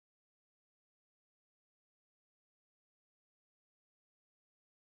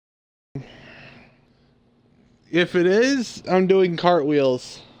If it is, I'm doing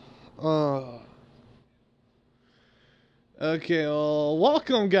cartwheels. Okay, well,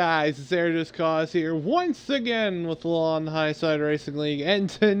 welcome guys. It's Diecast here once again with the Law on the High Side Racing League, and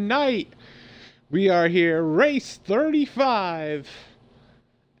tonight we are here, race 35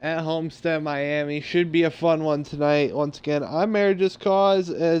 at Homestead, Miami. Should be a fun one tonight. Once again, I'm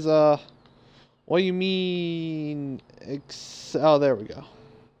Diecast as what do you mean? Oh, there we go.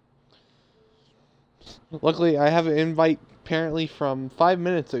 Luckily, I have an invite apparently from 5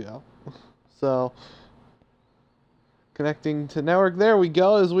 minutes ago. So, connecting to network. There we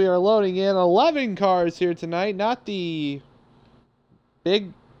go, as we are loading in 11 cars here tonight. Not the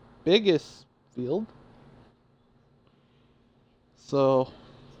biggest field. So,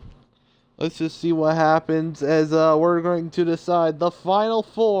 let's just see what happens as we're going to decide the final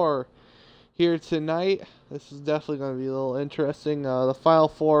four here tonight. This is definitely going to be a little interesting. The final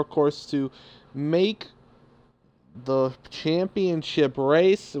four, of course, to make the championship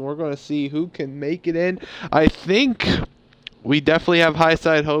race, and we're going to see who can make it in. I think we definitely have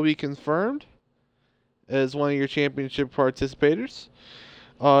Highside Hobie confirmed as one of your championship participators.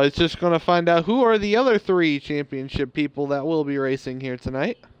 It's just going to find out who are the other three championship people that will be racing here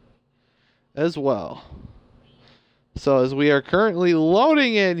tonight as well. So as we are currently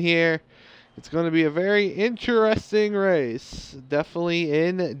loading in here, it's going to be a very interesting race. Definitely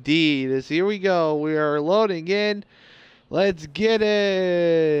indeed. As here we go. We are loading in. Let's get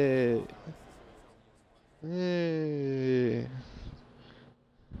it. Hey.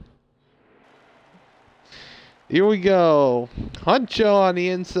 Here we go. Huncho on the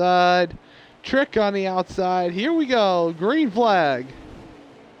inside. Trick on the outside. Here we go. Green flag.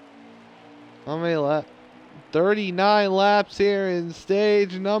 How many laps? 39 laps here in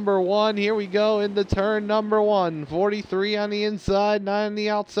stage number 1. Here we go into turn number 1. 43 on the inside, 9 on the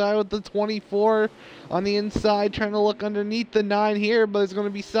outside with the 24 on the inside. Trying to look underneath the 9 here, but it's going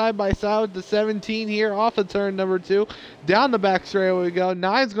to be side by side with the 17 here off of turn number 2. Down the back straightaway we go.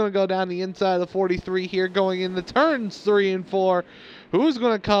 9's going to go down the inside of the 43 here going into turns 3 and 4. Who's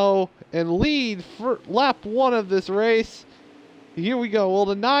going to go and lead for lap 1 of this race? Here we go. Will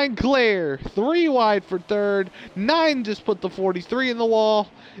the 9 clear? 3 wide for third. 9 just put the 43 in the wall.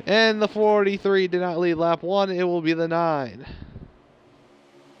 And the 43 did not lead lap 1. It will be the 9.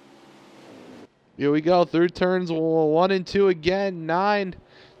 Here we go. Through turns 1 and 2 again. 9.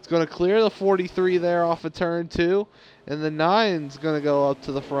 It's going to clear the 43 there off of turn 2. And the 9's going to go up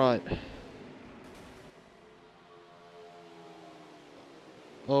to the front.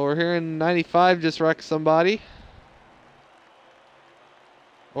 Oh, we're hearing 95 just wrecked somebody.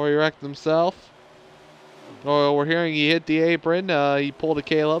 Or he wrecked himself. Or we're hearing he hit the apron. He pulled a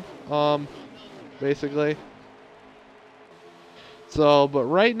Caleb, basically. So, but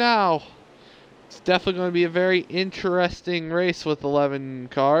right now, it's definitely going to be a very interesting race with 11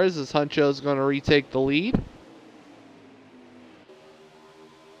 cars, as Huncho's going to retake the lead.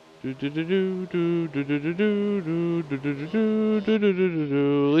 At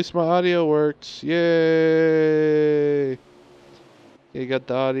least my audio works. Yay! You got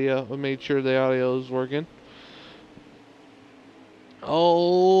the audio. We made sure the audio is working.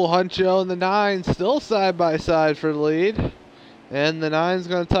 Oh, Huncho and the 9 still side by side for the lead. And the 9's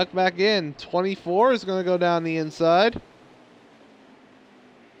going to tuck back in. 24 is going to go down the inside.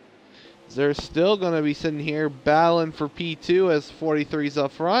 They're still going to be sitting here battling for P2 as 43's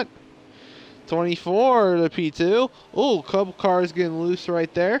up front. 24 to P2. Oh, a couple cars getting loose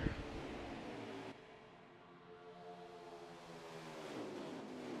right there.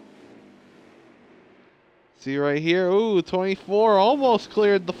 See right here, ooh, 24 almost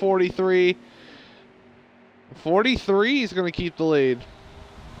cleared the 43. 43 is going to keep the lead.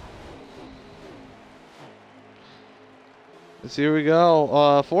 So here we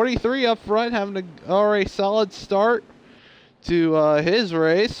go. 43 up front, having a already solid start to his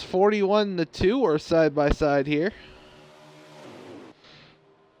race. 41 to 2 are side by side here.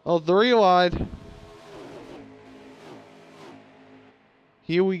 Oh, 3 wide.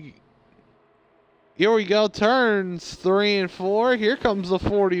 Here we go, turns 3 and 4. Here comes the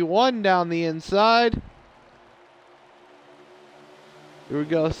 41 down the inside. Here we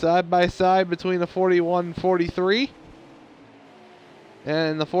go, side by side between the 41 and 43.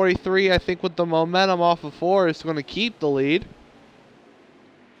 And the 43, I think with the momentum off of 4, is going to keep the lead.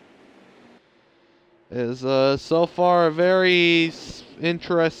 Is so far a very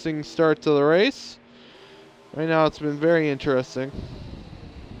interesting start to the race. Right now it's been very interesting.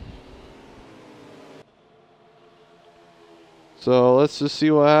 So let's just see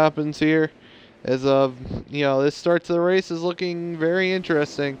what happens here. As this start to the race is looking very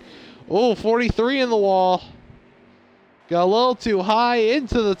interesting. Oh, 43 in the wall. Got a little too high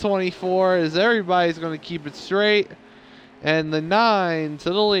into the 24 as everybody's going to keep it straight. And the 9 to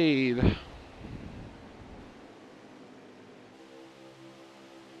the lead.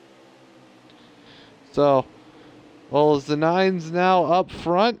 So, well, as the 9's now up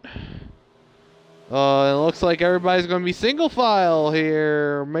front, it looks like everybody's going to be single file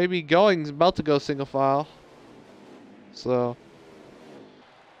here. Maybe about to go single file. So,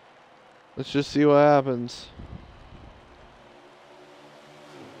 let's just see what happens.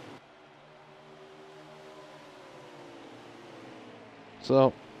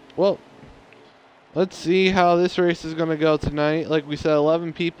 So, well, let's see how this race is going to go tonight. Like we said,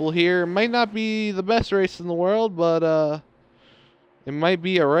 11 people here. It might not be the best race in the world, but it might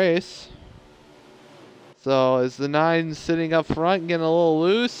be a race. So, is the 9 sitting up front, getting a little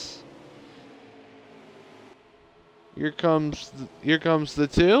loose? Here comes the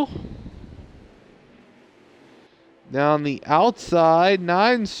 2. Down the outside,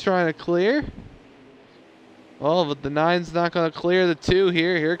 9's trying to clear. Oh, but the 9's not going to clear the 2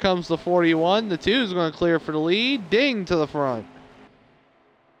 here. Here comes the 41. The 2 is going to clear for the lead. Ding to the front.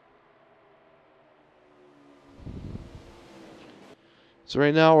 So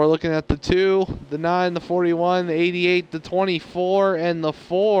right now we're looking at the 2, the 9, the 41, the 88, the 24, and the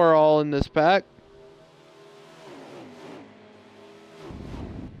 4 all in this pack.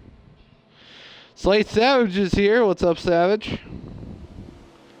 Slate Savage is here. What's up, Savage?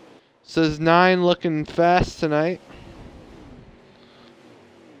 Says 9 looking fast tonight.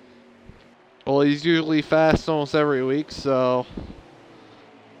 Well, he's usually fast almost every week, so...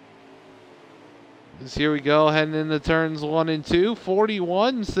 Here we go, heading into turns 1 and 2.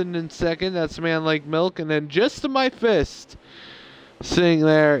 41 sitting in second. That's Man Like Milk. And then just to my fist, sitting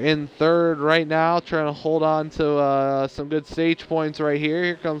there in third right now, trying to hold on to some good stage points right here.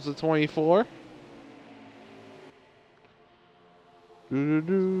 Here comes the 24.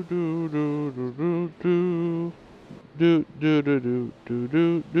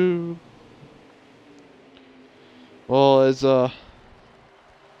 Well, as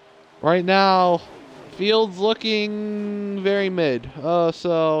right now, field's looking very mid.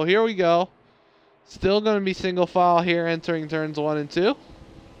 So here we go. Still going to be single file here, entering turns 1 and 2.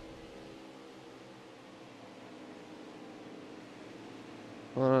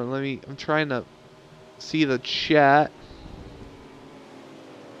 I'm trying to see the chat.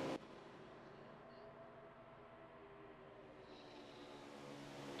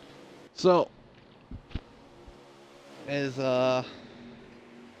 So, as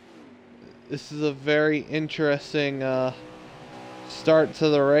this is a very interesting start to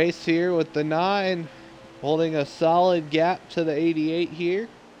the race here with the 9 holding a solid gap to the 88 here.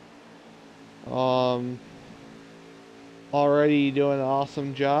 Already doing an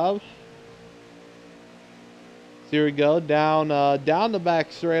awesome job. So here we go, down the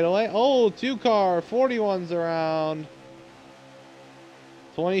back straightaway. Oh, 2 car, 41's around.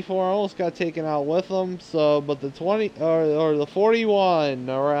 24 almost got taken out with them, so but the 20 or the 41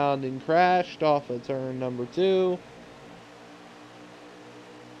 around and crashed off of turn number 2.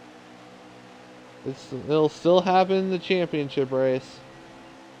 It'll still happen in the championship race.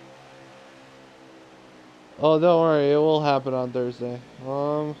 Oh, don't worry, it will happen on Thursday.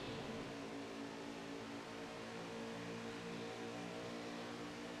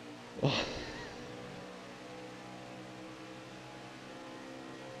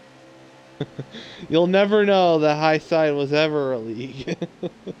 You'll never know that High Side was ever a league.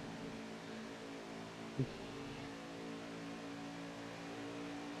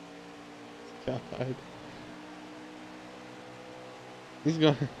 God. He's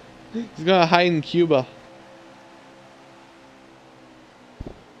gonna hide in Cuba.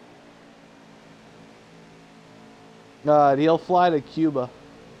 God, he'll fly to Cuba.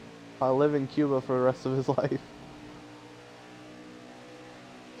 I'll live in Cuba for the rest of his life.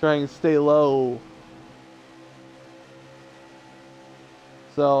 Trying to stay low.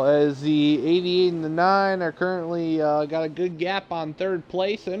 So as the 88 and the 9 are currently got a good gap on 3rd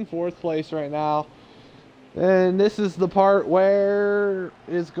place and 4th place right now. And this is the part where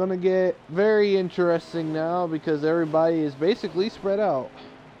it's going to get very interesting now because everybody is basically spread out.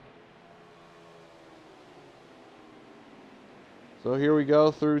 So here we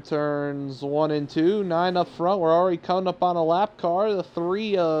go through turns 1 and 2. 9 up front. We're already coming up on a lap car. The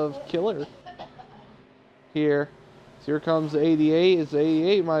 3 of Killer here. So here comes the 88. His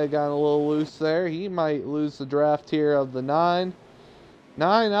 88 might have gotten a little loose there. He might lose the draft here of the 9.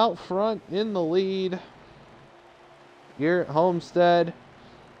 9 out front in the lead. Here at Homestead.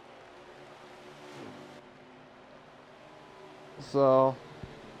 So,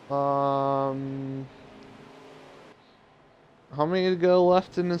 How many to go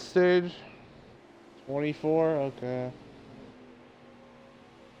left in this stage? 24? Okay.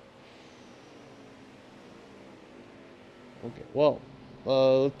 Okay, well,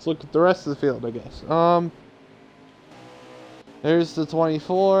 let's look at the rest of the field, I guess. There's the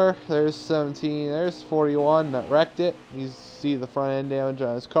 24, there's 17, there's 41 that wrecked it. You see the front end damage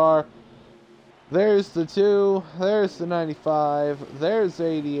on his car. There's the 2, there's the 95, there's the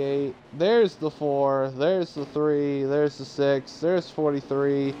 88, there's the 4, there's the 3, there's the 6, there's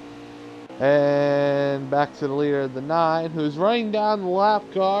 43, and back to the leader of the 9, who's running down the lap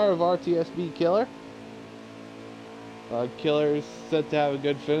car of RTSB Killer. Killer's set to have a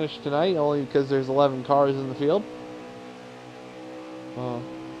good finish tonight, only because there's 11 cars in the field.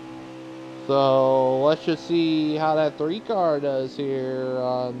 So let's just see how that 3 car does here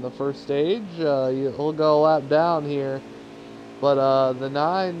on the first stage. He'll go a lap down here, but the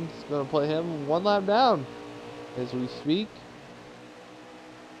 9's going to play him 1 lap down as we speak.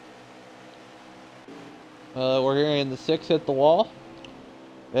 We're hearing the 6 hit the wall.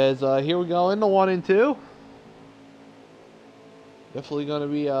 As here we go into 1 and 2. Definitely going to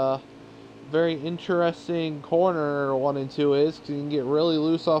be a very interesting corner 1 and 2 is, because you can get really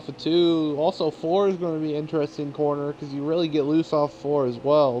loose off of 2. Also 4 is going to be an interesting corner because you really get loose off 4 as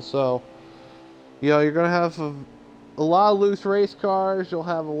well. So, you know, you're going to have a lot of loose race cars. You'll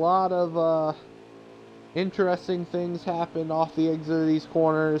have a lot of interesting things happen off the exit of these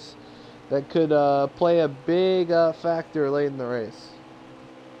corners that could play a big factor late in the race.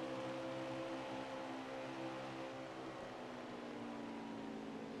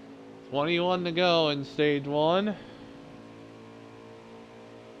 $21 to go in stage 1.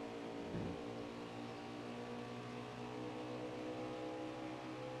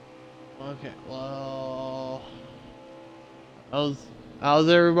 Okay, well, how's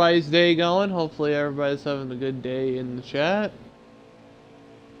everybody's day going? Hopefully everybody's having a good day in the chat.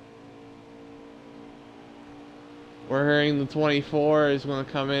 We're hearing the 24 is going to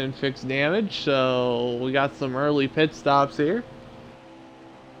come in and fix damage, so we got some early pit stops here.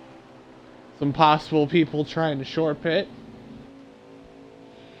 Some possible people trying to short pit.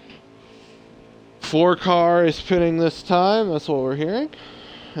 4 car is pitting this time. That's what we're hearing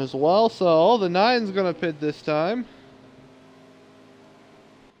as well. So the 9's going to pit this time.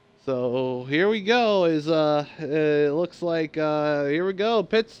 So here we go. It looks like here we go.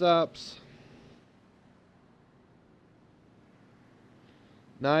 Pit stops.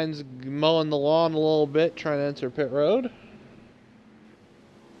 9's mowing the lawn a little bit, trying to enter pit road.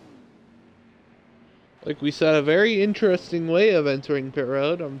 Like we said, a very interesting way of entering pit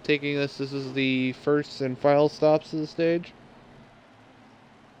road. I'm taking this is the first and final stops of the stage.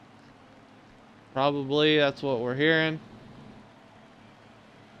 Probably, that's what we're hearing.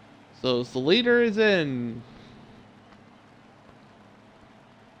 So the leader is in.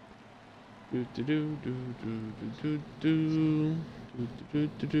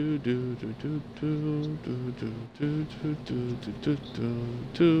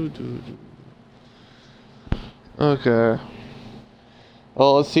 Okay.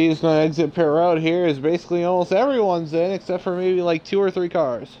 Well, let's see who's going to exit pit road here. Is basically almost everyone's in, except for maybe like 2 or 3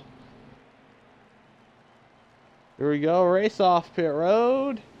 cars. Here we go. Race off pit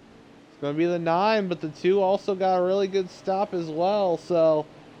road. It's going to be the 9, but the 2 also got a really good stop as well. So,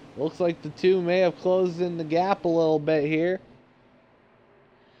 looks like the 2 may have closed in the gap a little bit here.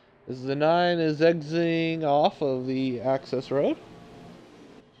 As the 9 is exiting off of the access road.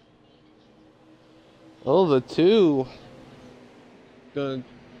 Oh, the 2 gonna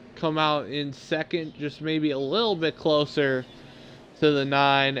come out in second, just maybe a little bit closer to the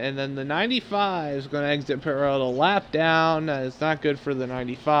 9, and then the 95 is gonna exit pit road a lap down. It's not good for the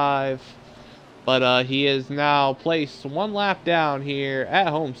 95, but he is now placed 1 lap down here at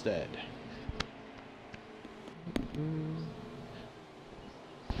Homestead.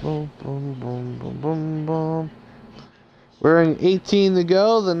 Boom, boom, boom, boom, boom, boom. We're in 18 to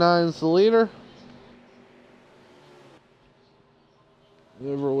go. The 9's the leader.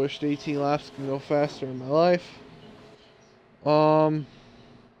 Never wished 18 laps can go faster in my life. Let's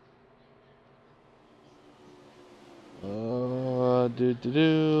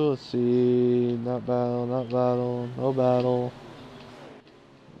see. Not battle, no battle.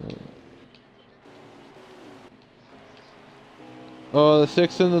 Oh, the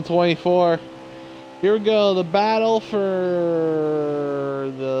 6 and the 24. Here we go. The battle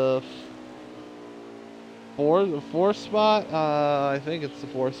for the fourth spot. I think it's the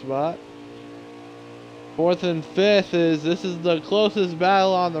 4th spot. 4th and 5th this is the closest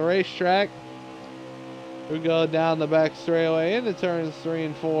battle on the racetrack. We go down the back straightaway into turns 3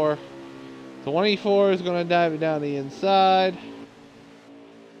 and 4. 24 is going to dive it down the inside.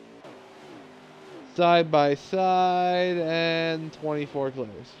 Side by side, and 24 clears.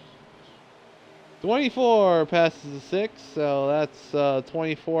 24 passes the 6, so that's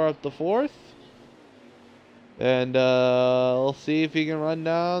 24 up the 4th. And we'll see if he can run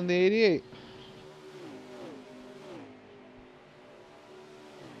down the 88.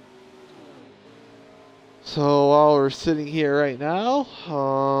 So while we're sitting here right now,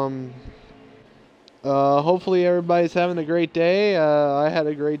 hopefully everybody's having a great day. I had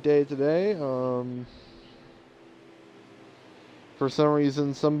a great day today. For some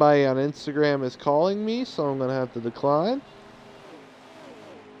reason, somebody on Instagram is calling me, so I'm going to have to decline.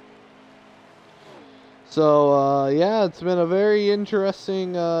 So, yeah, it's been a very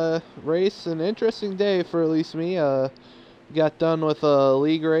interesting race, an interesting day for at least me. Got done with a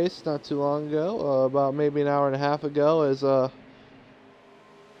league race not too long ago, about maybe an hour and a half ago, as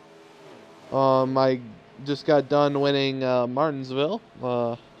I just got done winning Martinsville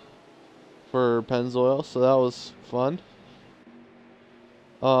for Pennzoil, so that was fun.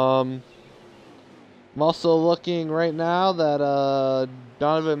 I'm also looking right now that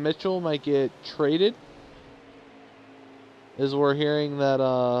Donovan Mitchell might get traded. As we're hearing that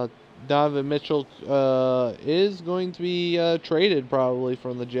Donovan Mitchell is going to be traded probably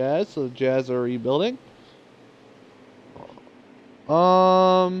from the Jazz, so the Jazz are rebuilding.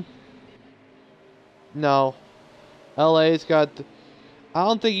 No. LA's got... I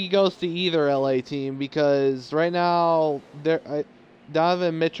don't think he goes to either LA team, because right now,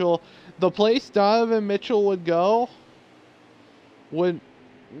 Donovan Mitchell... The place Donovan Mitchell would go would...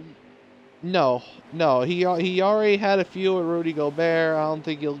 No. He already had a few with Rudy Gobert. I don't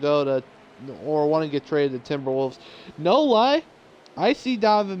think he'll go to... or want to get traded to Timberwolves. No lie, I see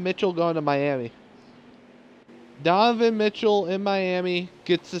Donovan Mitchell going to Miami. Donovan Mitchell in Miami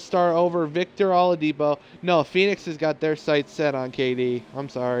gets to start over Victor Oladipo. No, Phoenix has got their sights set on KD. I'm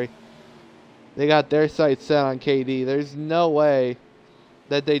sorry. They got their sights set on KD. There's no way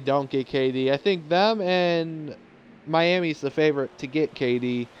that they don't get KD. I think them and Miami's the favorite to get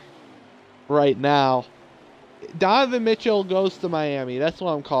KD right now. Donovan Mitchell goes to Miami. That's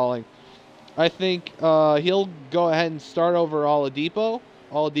what I'm calling. I think he'll go ahead and start over Oladipo.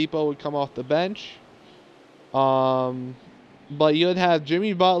 Oladipo would come off the bench. But you'd have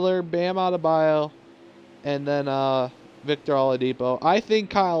Jimmy Butler, Bam Adebayo, and then Victor Oladipo. I think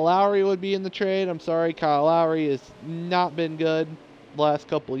Kyle Lowry would be in the trade. I'm sorry, Kyle Lowry has not been good the last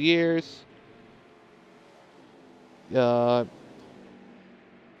couple of years. Yeah,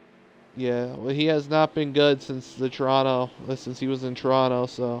 well, he has not been good since he was in Toronto,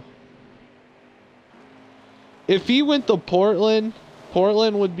 so. If he went to Portland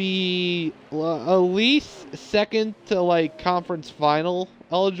would be at least second to like conference final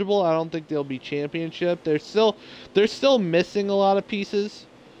eligible. I don't think they'll be championship. They're still missing a lot of pieces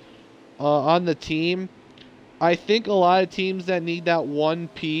on the team. I think a lot of teams that need that one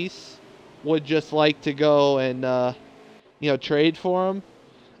piece would just like to go and trade for him.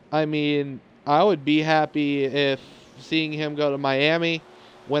 I mean, I would be happy if seeing him go to Miami,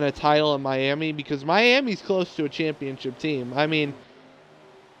 win a title in Miami, because Miami's close to a championship team. I mean,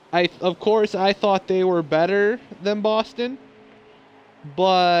 of course I thought they were better than Boston,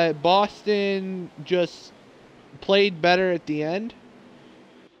 but Boston just played better at the end,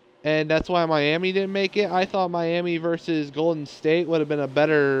 and that's why Miami didn't make it. I thought Miami versus Golden State would have been a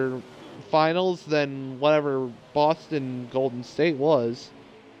better finals than whatever Boston Golden State was.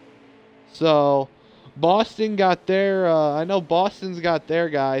 So Boston got their I know Boston's got their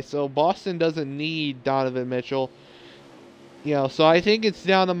guy, so Boston doesn't need Donovan Mitchell. So I think it's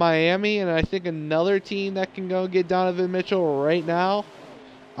down to Miami, and I think another team that can go get Donovan Mitchell right now,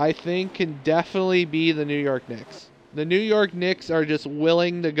 I think, can definitely be the New York Knicks. The New York Knicks are just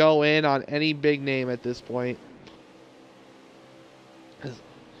willing to go in on any big name at this point.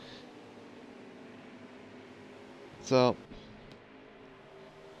 So...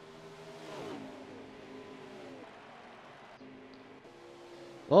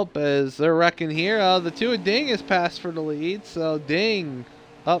 well, as they're wrecking here, the Tua Ding has passed for the lead. So Ding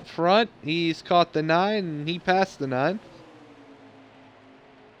up front. He's caught the 9 and he passed the 9.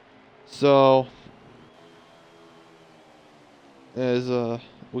 So as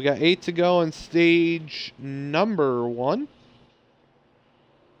we got 8 to go in stage number 1.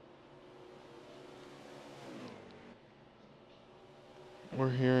 We're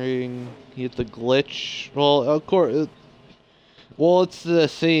hearing he hit the glitch. Well, of course. Well, it's the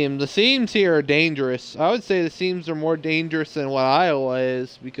seam. The seams here are dangerous. I would say the seams are more dangerous than what Iowa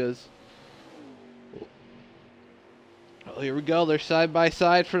is, because Well, here we go. They're side by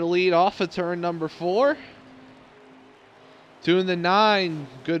side for the lead off of turn number 4. 2 and the 9.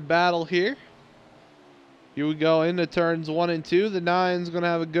 Good battle here. Here we go into turns 1 and 2. The 9's going to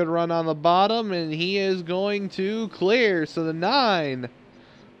have a good run on the bottom, and he is going to clear. So the 9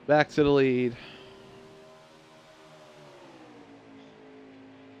 back to the lead.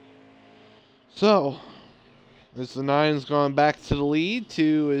 So, as the 9's going back to the lead,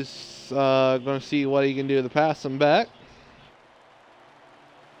 2 is going to see what he can do to pass him back.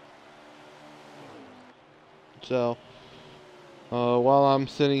 So, while I'm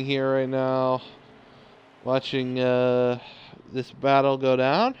sitting here right now watching this battle go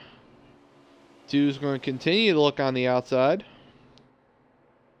down, 2's going to continue to look on the outside.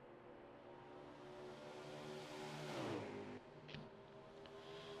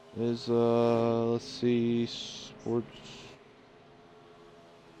 Is let's see, Sports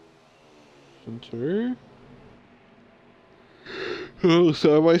Center. Oh,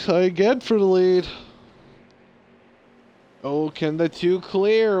 side by side again for the lead. Oh, can the 2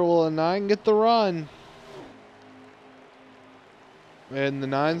 clear? Will the 9 get the run? And the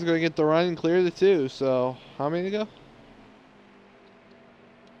 9's going to get the run and clear the 2. So, how many to go?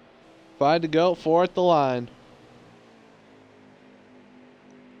 5 to go, 4 at the line.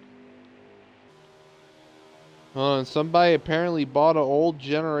 Oh, and somebody apparently bought an old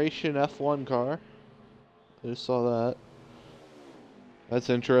generation F1 car. I just saw that. That's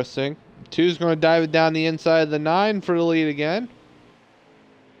interesting. 2's going to dive it down the inside of the 9 for the lead again.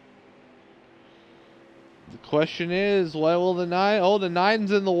 The question is, what will the 9... Oh, the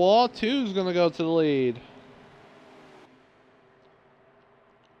 9's in the wall. 2's going to go to the lead.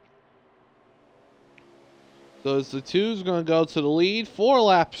 So as the 2's going to go to the lead. 4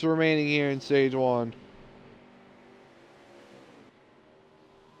 laps remaining here in stage 1.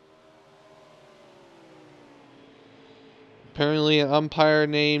 Apparently an umpire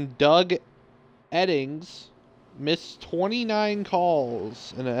named Doug Eddings missed 29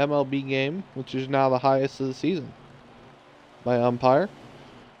 calls in an MLB game, which is now the highest of the season by umpire.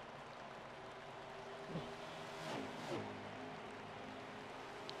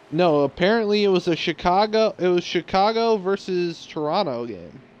 No, apparently it was Chicago versus Toronto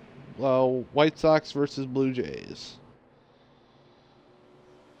game. Well, White Sox versus Blue Jays.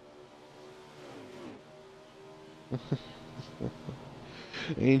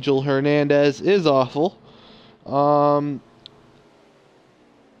 Angel Hernandez is awful.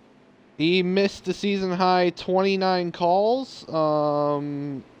 He missed the season high 29 calls.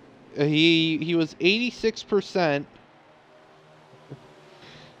 He was 86%.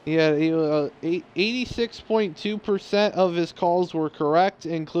 Yeah, 86.2% of his calls were correct,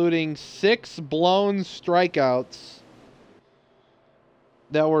 including 6 blown strikeouts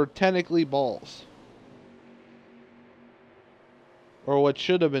that were technically balls, or what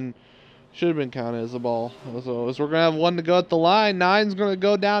should have been counted as a ball. So we're gonna have 1 to go at the line. 9's gonna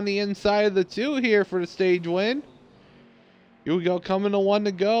go down the inside of the 2 here for the stage win. Here we go, coming to 1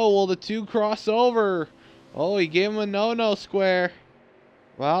 to go. Will the 2 cross over? Oh, he gave him a no-no square.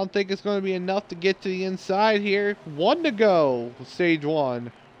 Well, I don't think it's going to be enough to get to the inside here. 1 to go, stage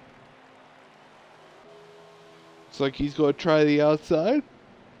 1. Looks like he's going to try the outside.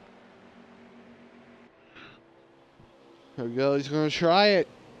 There we go, he's going to try it.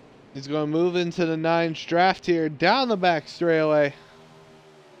 He's going to move into the 9's draft here, down the back straightaway.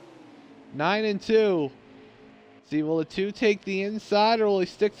 9 and 2. See, will the 2 take the inside or will he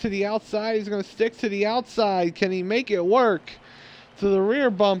stick to the outside? He's going to stick to the outside. Can he make it work? To the rear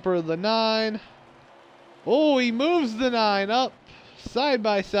bumper of the 9. Oh, he moves the 9 up. Side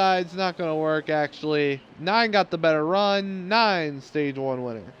by side's not going to work, actually. 9 got the better run. 9 stage 1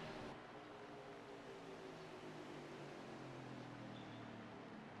 winner.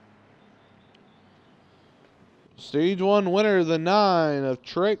 Stage 1 winner, the 9 of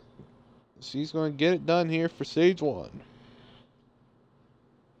Trick. So he's going to get it done here for stage 1.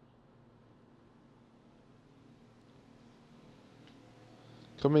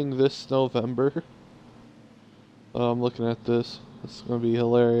 Coming this November. I'm looking at this. It's going to be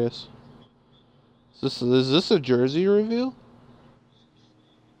hilarious. Is this a jersey review?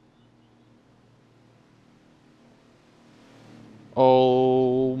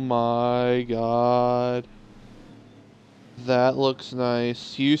 Oh my god. That looks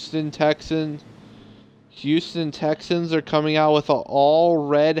nice. Houston Texans are coming out with an all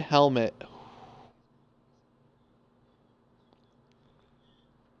red helmet.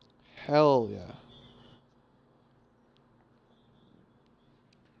 Hell yeah.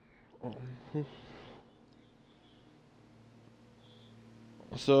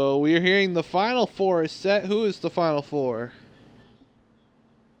 So we're hearing the final four is set. Who is the final four?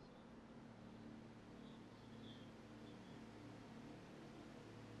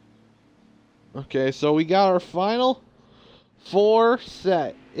 Okay, so we got our final four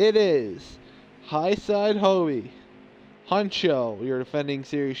set. It is Highside Hobie, Huncho, your defending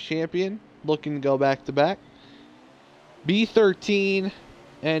series champion, looking to go back to back. B13,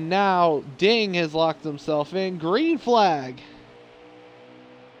 and now Ding has locked himself in. Green flag.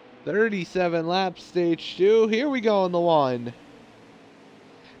 37 laps, stage 2. Here we go in the 1.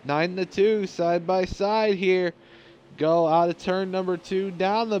 9-2, side by side here. Go out of turn number 2,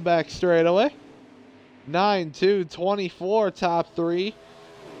 down the back straightaway. 9-2, 24, top 3.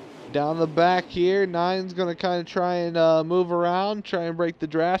 Down the back here. 9's going to kind of try and move around, try and break the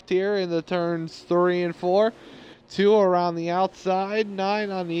draft here in the turns 3 and 4. 2 around the outside, 9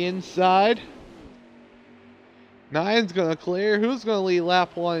 on the inside. 9's going to clear. Who's going to lead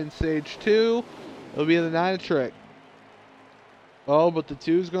lap 1 in stage 2? It'll be the 9 trick. Oh, but the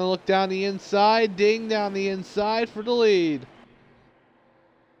 2's going to look down the inside. Ding down the inside for the lead.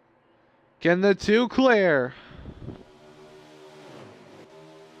 Can the 2 clear?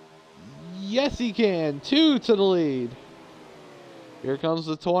 Yes, he can. 2 to the lead. Here comes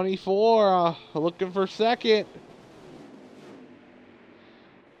the 24, looking for second.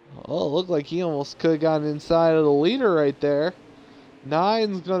 Oh, it looked like he almost could have gotten inside of the leader right there.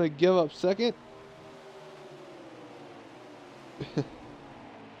 9's going to give up second.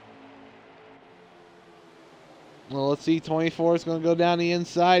 Well, let's see. 24 is going to go down the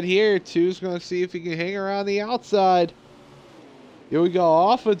inside here. 2's going to see if he can hang around the outside. Here we go.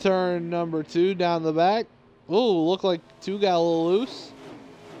 Off of turn number 2, down the back. Ooh, looked like 2 got a little loose.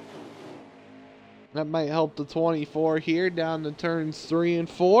 That might help the 24 here down to turns 3 and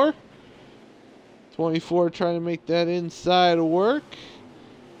 4. 24 trying to make that inside work.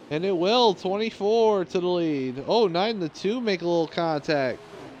 And it will. 24 to the lead. Oh, 9-2 make a little contact.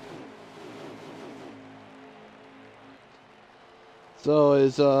 So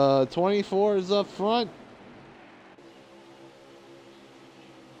is 24 is up front.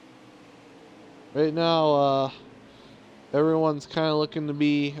 Right now, everyone's kind of looking to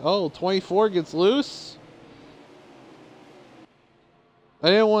be... Oh, 24 gets loose. I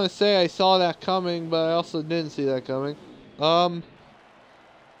didn't want to say I saw that coming, but I also didn't see that coming. Oh,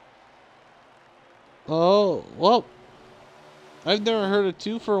 well. I've never heard of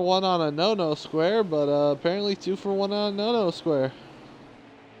 2 for 1 on a no-no square, but apparently 2 for 1 on a no-no square.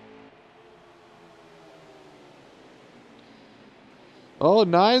 Oh,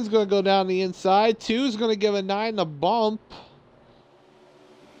 9's going to go down the inside. 2's going to give a 9 a bump.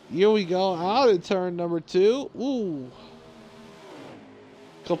 Here we go. Out of turn number 2. Ooh.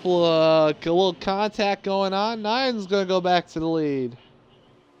 A little contact going on. 9's going to go back to the lead.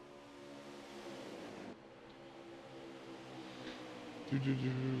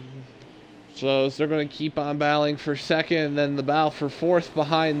 So they're going to keep on battling for second, and then the battle for fourth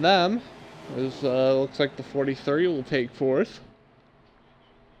behind them. Looks like the 43 will take fourth.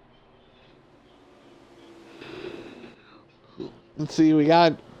 Let's see, we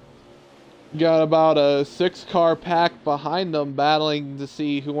got about a 6-car pack behind them battling to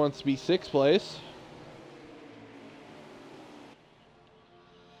see who wants to be 6th place.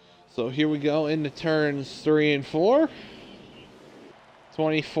 So here we go into turns 3 and 4.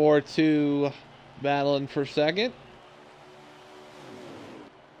 24-2 battling for second.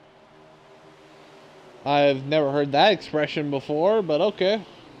 I've never heard that expression before, but okay.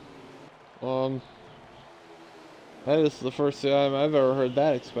 That is the first time I've ever heard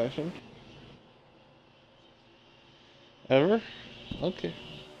that expression. Ever? Okay.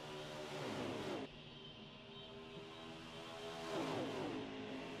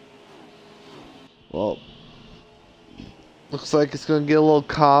 Well, looks like it's going to get a little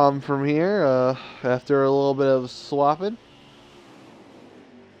calm from here after a little bit of swapping.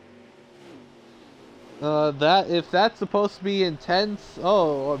 If that's supposed to be intense,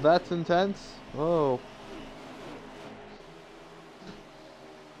 oh, that's intense. Oh.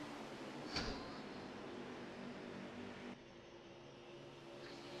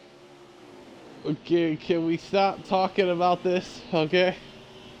 Okay, can we stop talking about this? Okay.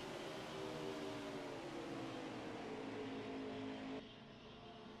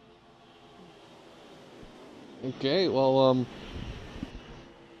 Okay, well,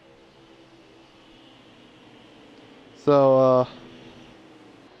 so,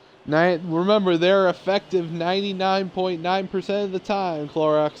 remember, they're effective 99.9% of the time,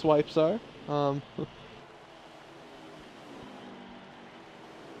 Clorox wipes are.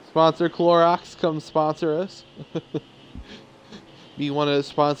 Sponsor Clorox, come sponsor us. be one of the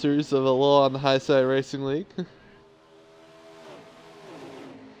sponsors of a little on the high side racing league.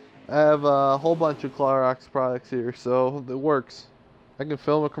 I have a whole bunch of Clorox products here, so it works. I can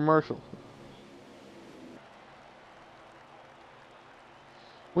film a commercial.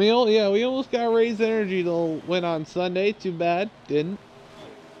 We almost got Raise Energy to win on Sunday. Too bad, didn't.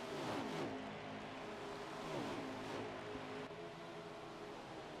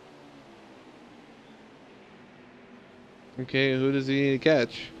 Okay, who does he need to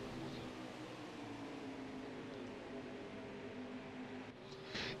catch?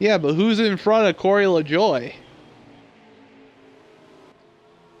 Yeah, but who's in front of Corey LaJoy?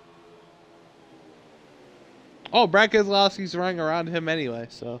 Oh, Brad Keselowski's running around him anyway,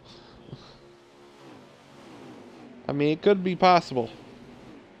 so... I mean, it could be possible.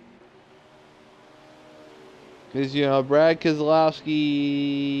 Because, you know, Brad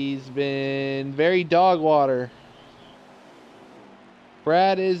Keselowski's been very dog water.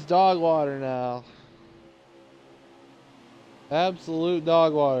 Brad is dog water now. Absolute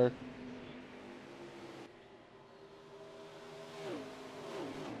dog water.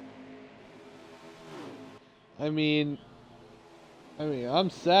 I mean, I'm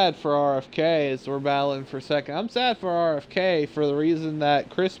sad for RFK as we're battling for second. I'm sad for RFK for the reason that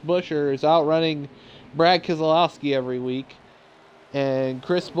Chris Buescher is outrunning Brad Keselowski every week. And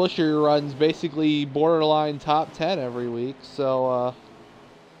Chris Buescher runs basically borderline top 10 every week. So,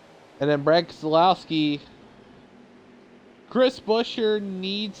 and then Brad Keselowski, Chris Buescher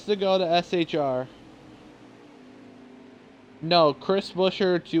needs to go to SHR. No, Chris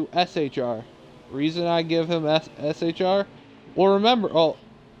Buescher to SHR. Reason I give him SHR? Well,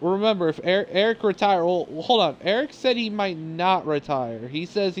 remember, if Eric retire, well, hold on. Eric said he might not retire. He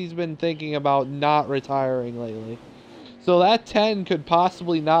says he's been thinking about not retiring lately. So that 10 could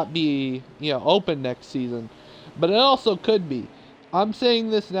possibly not be, you know, open next season. But it also could be. I'm saying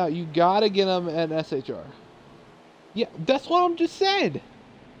this now. You gotta get him an SHR. Yeah, that's what I'm just saying.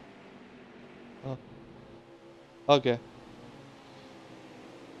 Oh. Okay.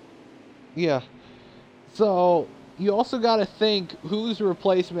 Yeah. So, you also got to think who's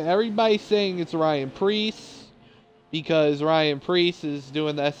replacement. Everybody's saying it's Ryan Preece because Ryan Preece is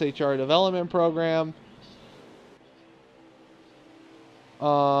doing the SHR development program.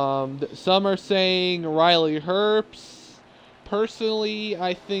 Some are saying Riley Herbst. Personally,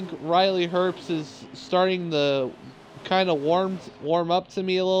 I think Riley Herbst is starting to kind of warm up to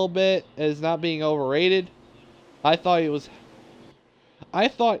me a little bit as not being overrated.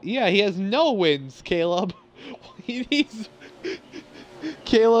 Yeah, he has no wins, Caleb.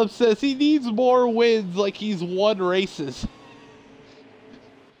 Caleb says he needs more wins, like he's won races.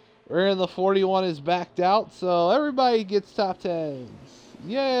 We're in the 41 is backed out, so everybody gets top 10s.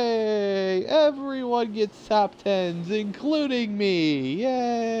 Yay! Everyone gets top 10s, including me.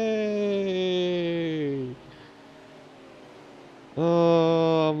 Yay!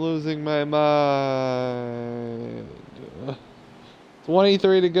 Oh, I'm losing my mind.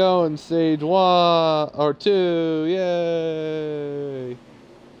 23 to go in stage 1 or 2. Yay!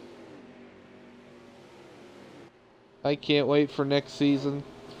 I can't wait for next season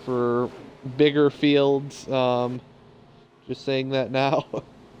for bigger fields. Just saying that now.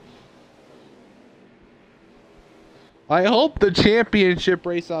 I hope the championship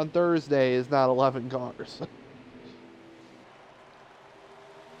race on Thursday is not 11 cars.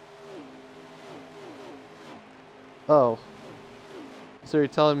 Oh. So you're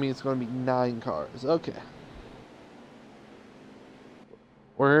telling me it's going to be 9 cars. Okay.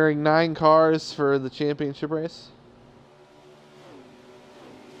 We're hearing 9 cars for the championship race?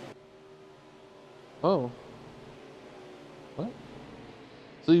 Oh. What?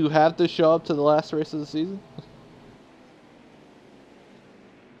 So you have to show up to the last race of the season?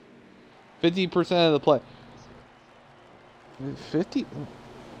 50% of the play. 50?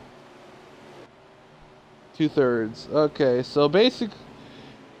 2/3. Okay, so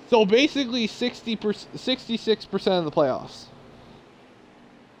basically 66% of the playoffs.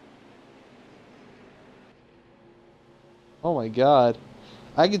 Oh my god.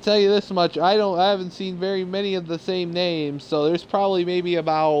 I can tell you this much, I haven't seen very many of the same names, so there's probably maybe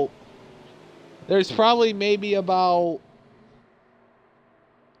about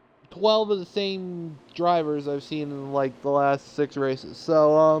 12 of the same drivers I've seen in like the last 6 races.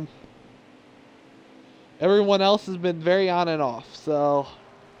 So everyone else has been very on and off. So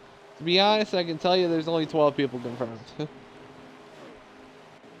to be honest, I can tell you there's only 12 people confirmed.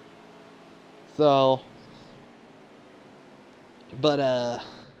 So, but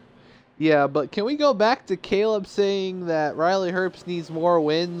yeah, but can we go back to Caleb saying that Riley Herbst needs more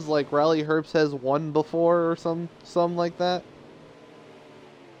wins, like Riley Herbst has won before or something like that?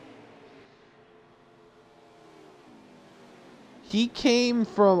 He came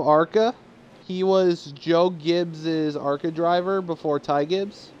from ARCA. He was Joe Gibbs's ARCA driver before Ty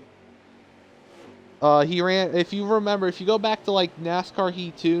Gibbs. He ran, if you remember, if you go back to like NASCAR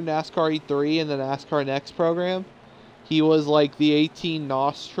Heat 2, NASCAR Heat 3, and the NASCAR Next program, he was like the 18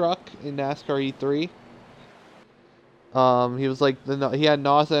 NOS truck in NASCAR Heat 3. He was like he had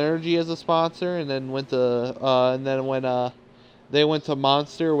NOS Energy as a sponsor, and then went to and then when they went to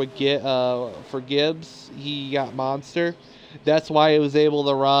Monster with for Gibbs, he got Monster. That's why he was able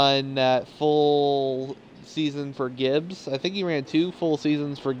to run that full season for Gibbs. I think he ran 2 full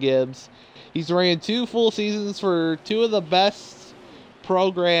seasons for Gibbs. He's ran 2 full seasons for 2 of the best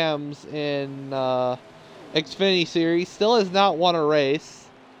programs in Xfinity Series. Still has not won a race.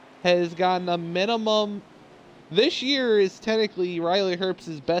 Has gotten a minimum. This year is technically Riley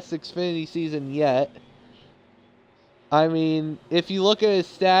Herbst's best Xfinity season yet. I mean, if you look at his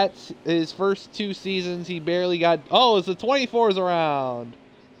stats, his first 2 seasons, he barely got... Oh, it's the 24s around.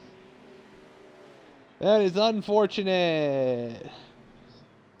 That is unfortunate.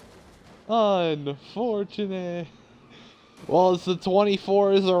 Unfortunate. Well, it's the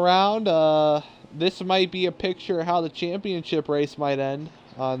 24s around. This might be a picture of how the championship race might end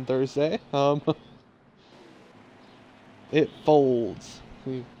on Thursday. It folds.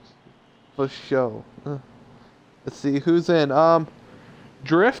 For show. Let's see who's in.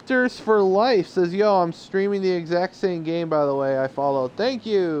 Drifters for Life says, "Yo, I'm streaming the exact same game, by the way. I follow." Thank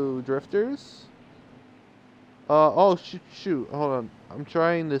you, Drifters. Oh shoot. Hold on. I'm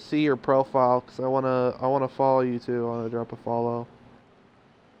trying to see your profile because I wanna follow you too. I wanna drop a follow.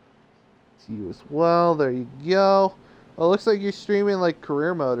 See you as well. There you go. Oh, it looks like you're streaming like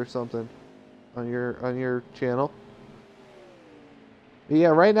career mode or something on your channel. Yeah,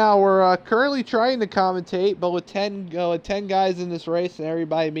 right now we're currently trying to commentate, but with 10 guys in this race and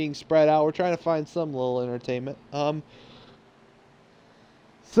everybody being spread out, we're trying to find some little entertainment.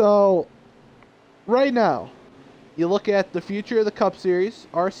 So right now, you look at the future of the Cup Series.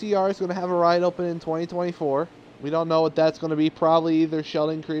 RCR is going to have a ride open in 2024. We don't know what that's going to be. Probably either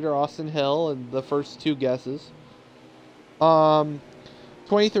Sheldon Creed or Austin Hill, and the first 2 guesses.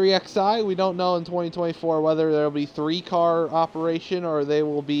 23XI, we don't know in 2024 whether there will be 3-car operation or they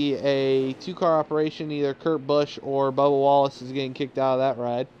will be a 2-car operation. Either Kurt Busch or Bubba Wallace is getting kicked out of that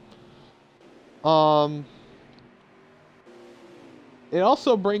ride. It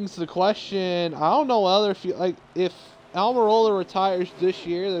also brings the question, I don't know whether if Almirola retires this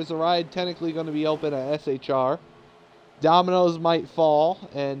year, there's a ride technically going to be open at SHR. Dominoes might fall,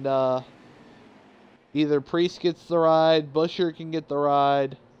 and either Priest gets the ride, Busher can get the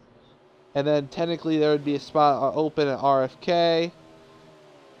ride, and then technically there would be a spot open at RFK.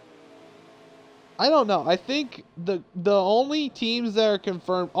 I don't know. I think the only teams that are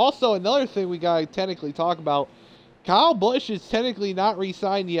confirmed... Also, another thing we got to technically talk about, Kyle Busch is technically not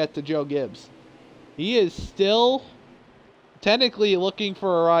re-signed yet to Joe Gibbs. He is still technically looking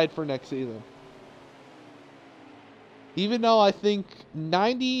for a ride for next season. Even though I think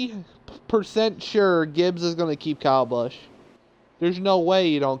 90% sure Gibbs is going to keep Kyle Busch. There's no way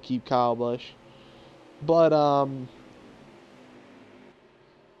you don't keep Kyle Busch. But,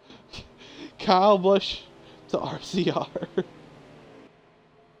 Kyle Busch to RCR.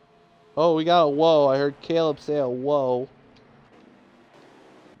 Oh, we got a whoa. I heard Caleb say a whoa.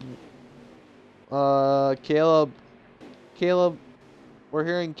 Caleb, we're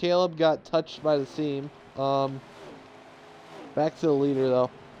hearing Caleb got touched by the seam. Back to the leader, though.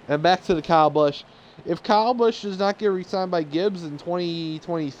 And back to the Kyle Busch. If Kyle Busch does not get re-signed by Gibbs in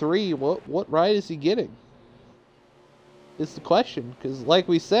 2023, what ride is he getting? Is the question. Because, like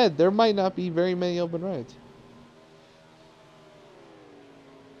we said, there might not be very many open rides.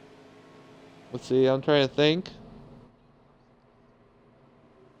 Let's see, I'm trying to think.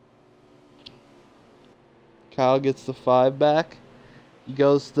 Kyle gets the 5 back. He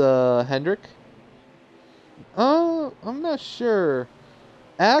goes to Hendrick. I'm not sure.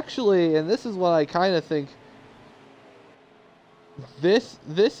 Actually, and this is what I kind of think. This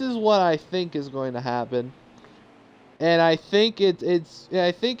is what I think is going to happen. And I think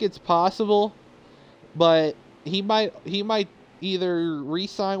it's possible, but he might either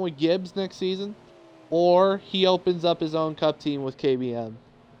re-sign with Gibbs next season, or he opens up his own Cup team with KBM,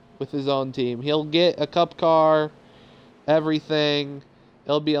 with his own team. He'll get a Cup car, everything.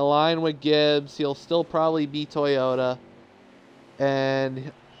 He'll be aligned with Gibbs. He'll still probably be Toyota.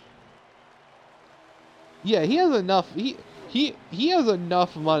 And yeah, he has enough. He has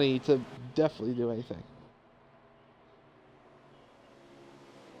enough money to definitely do anything.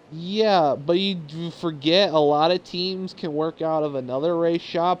 Yeah, but you forget a lot of teams can work out of another race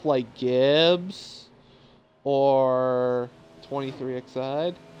shop like Gibbs or 23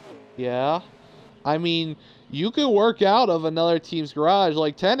 side. Yeah. I mean, you could work out of another team's garage.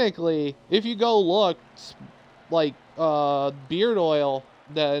 Like, technically, if you go look, like, Beard Oil,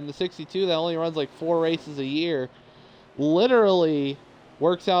 that in the 62 that only runs like 4 races a year, literally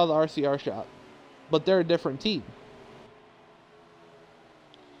works out of the RCR shop. But they're a different team.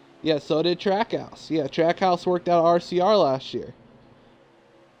 Yeah, so did Trackhouse. Yeah, Trackhouse worked out RCR last year.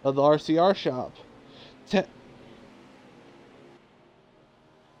 Of the RCR shop.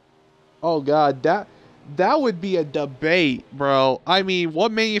 Oh god, that would be a debate, bro. I mean,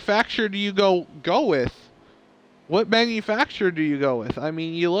 what manufacturer do you go with? What manufacturer do you go with? I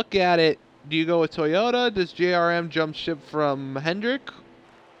mean, you look at it, do you go with Toyota? Does JRM jump ship from Hendrick?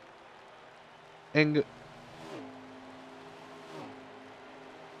 And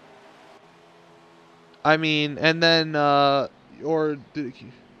I mean, and then or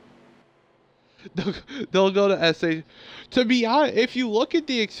they'll go to SA. To be honest, if you look at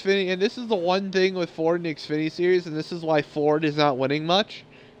the Xfinity, and this is the one thing with Ford and the Xfinity series, and this is why Ford is not winning much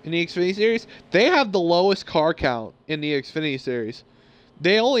in the Xfinity series, they have the lowest car count in the Xfinity series.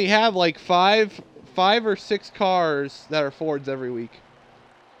 They only have like five or six cars that are Fords every week.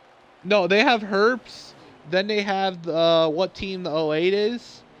 No, they have Herps, then they have what team the '08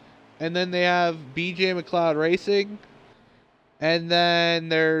 is, and then they have BJ McLeod Racing. And then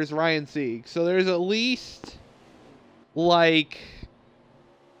there's Ryan Sieg. So there's at least like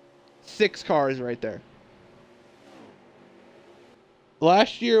 6 cars right there.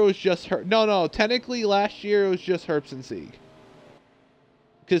 Last year it was just No, technically last year it was just Herps and Sieg.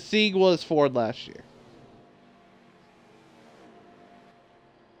 Because Sieg was Ford last year.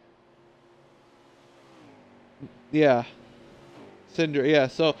 Yeah. Cinder, yeah.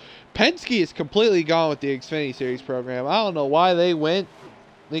 So Penske is completely gone with the Xfinity Series program. I don't know why they went.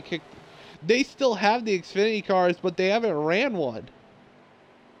 They still have the Xfinity cars, but they haven't ran one.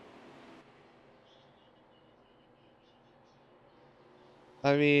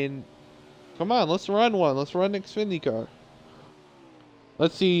 I mean, come on, let's run one. Let's run an Xfinity car.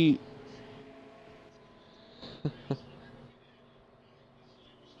 Let's see.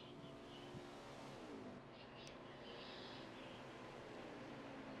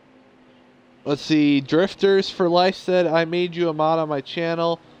 Let's see. Drifters for Life said, I made you a mod on my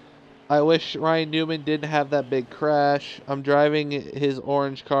channel. I wish Ryan Newman didn't have that big crash. I'm driving his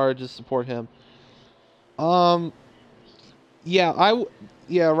orange car to support him. Yeah,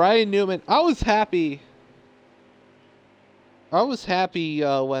 Ryan Newman. I was happy. When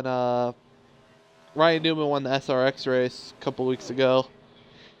Ryan Newman won the SRX race a couple weeks ago.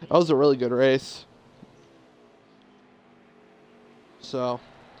 That was a really good race. So,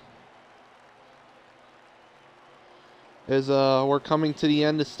 we're coming to the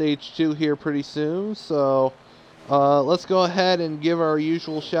end of stage 2 here pretty soon. So, let's go ahead and give our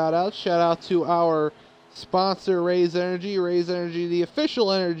usual shout out. Shout out to our sponsor, Raise Energy. Raise Energy, the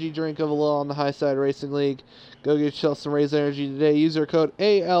official energy drink of a Little on the High Side Racing League. Go get yourself some Raise Energy today. Use our code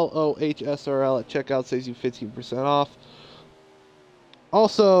ALOHSRL at checkout, saves you 15% off.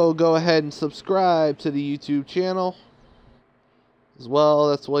 Also, go ahead and subscribe to the YouTube channel as well.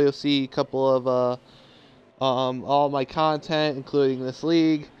 That's where you'll see a couple of all my content, including this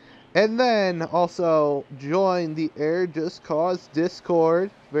league. And then also join the Air Just Cause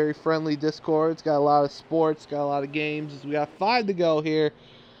Discord. Very friendly Discord. It's got a lot of sports, got a lot of games. We got 5 to go here.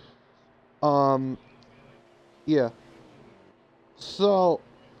 Yeah. So,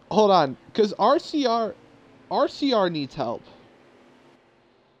 hold on, because RCR needs help.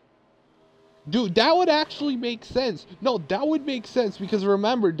 Dude, that would actually make sense. No, that would make sense because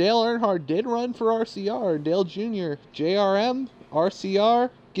remember, Dale Earnhardt did run for RCR. Dale Jr., JRM, RCR,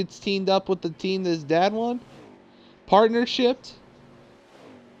 gets teamed up with the team that his dad won. Partnershiped.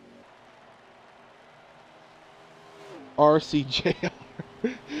 RCJR.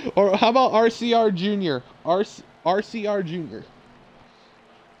 Or how about RCR Jr.? RCR Jr.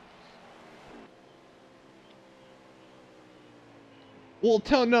 Well,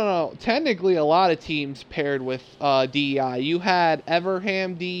 no. Technically, a lot of teams paired with DEI. You had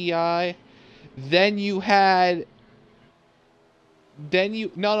Everham DEI. Then you had...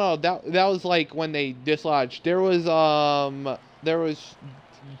 No, that was like when they dislodged. There was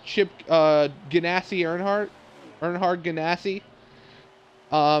Chip Ganassi Earnhardt Ganassi.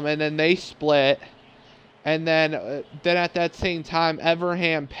 And then they split. And then at that same time,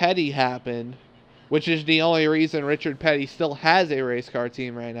 Everham Petty happened, which is the only reason Richard Petty still has a race car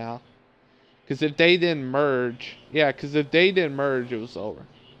team right now. Because if they didn't merge, it was over.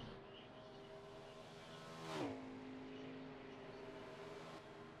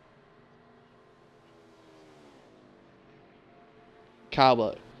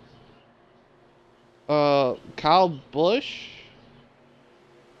 Kyle, Kyle Busch?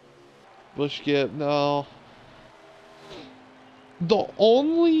 Busch Gibb, no. The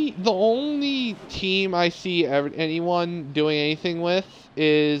only team I see anyone doing anything with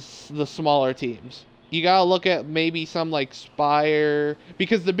is the smaller teams. You gotta look at maybe some like Spire,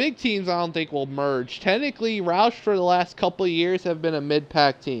 because the big teams I don't think will merge. Technically, Roush for the last couple of years have been a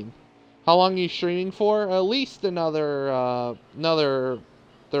mid-pack team. How long are you streaming for? At least another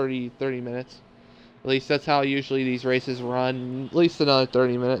 30 minutes. At least that's how usually these races run. At least another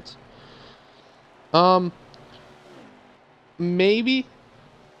 30 minutes. Maybe.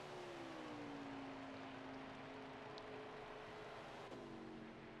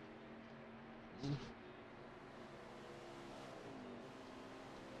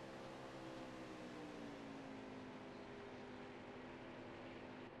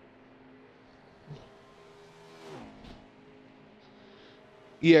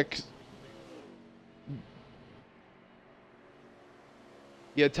 Yeah.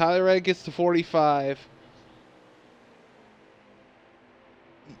 Yeah, Tyler Reddick gets to 45.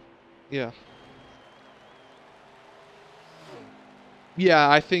 Yeah. Yeah,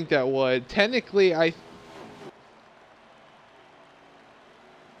 I think that would. Technically,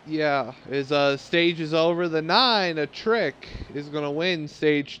 yeah, his stage is over. The 9, a trick, is gonna win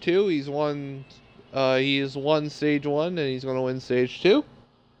stage 2. He has won stage 1, and he's gonna win stage 2.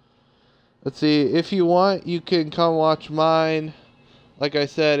 Let's see. If you want, you can come watch mine. Like I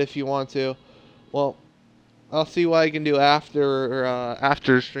said, if you want to. Well, I'll see what I can do after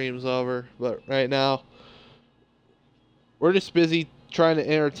the stream's over. But right now, we're just busy trying to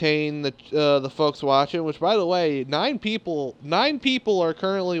entertain the folks watching. Which, by the way, 9 people are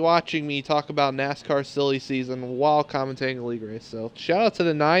currently watching me talk about NASCAR silly season while commentating a league race. So shout out to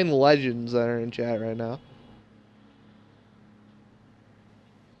the 9 legends that are in chat right now.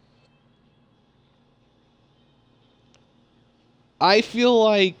 I feel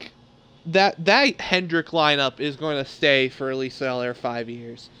like that Hendrick lineup is going to stay for at least another 5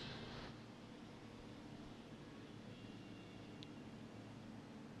 years.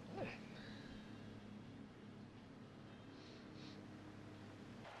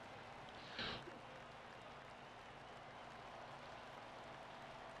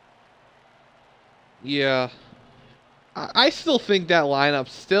 Yeah. I still think that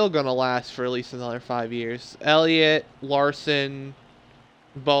lineup's still going to last for at least another 5 years. Elliott, Larson,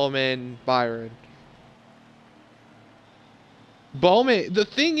 Bowman, Byron. Bowman, the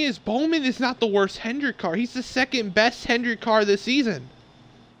thing is, Bowman is not the worst Hendrick car. He's the second best Hendrick car this season.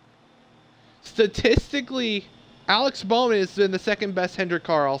 Statistically, Alex Bowman has been the second best Hendrick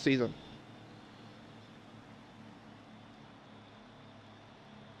car all season.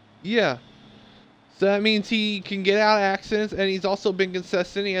 Yeah. So that means he can get out of accidents, and he's also been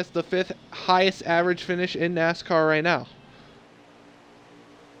consistent. He has the 5th highest average finish in NASCAR right now.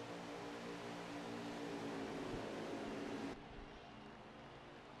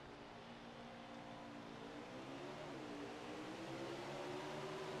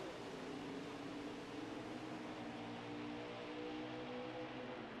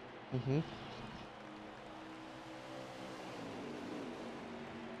 Mm-hmm.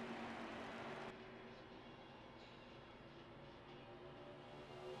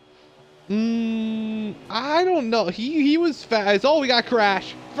 I don't know. He was fast. Oh, we got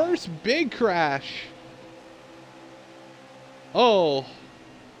crash. First big crash. Oh.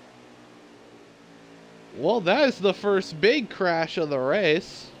 Well, that is the first big crash of the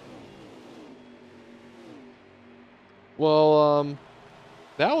race. Well,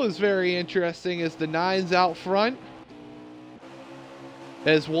 that was very interesting as the 9's out front.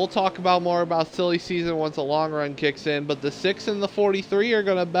 As we'll talk about more about silly season once a long run kicks in. But the 6 and the 43 are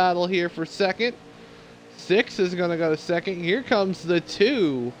going to battle here for second. 6 is going to go to second. Here comes the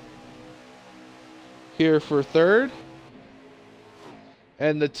 2. Here for third.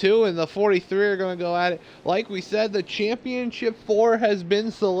 And the 2 and the 43 are going to go at it. Like we said, the championship 4 has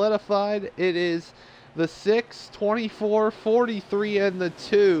been solidified. It is the 6, 24, 43, and the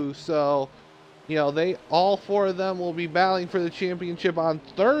 2. So, you know, all 4 of them will be battling for the championship on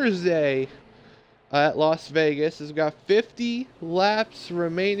Thursday at Las Vegas. We've got 50 laps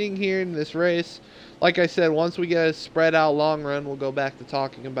remaining here in this race. Like I said, once we get a spread out long run, we'll go back to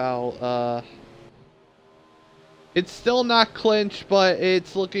talking about... it's still not clinched, but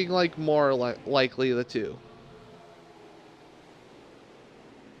it's looking like more likely the 2.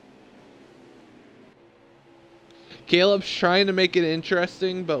 Caleb's trying to make it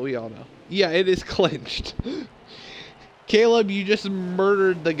interesting, but we all know. Yeah, it is clinched. Caleb, you just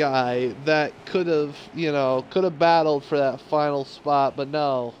murdered the guy that could have, could have battled for that final spot, but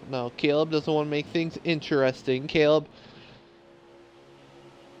no, Caleb doesn't want to make things interesting. Caleb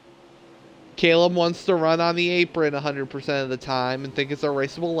wants to run on the apron 100% of the time and think it's a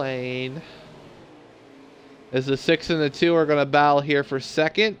raceable lane. As the 6 and the 2 are going to battle here for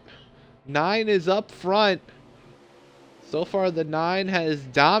second. 9 is up front. So far, the 9 has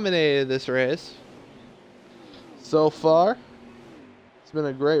dominated this race. So far, it's been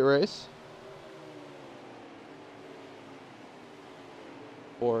a great race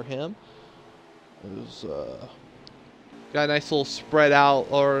for him. It was got a nice little spread out,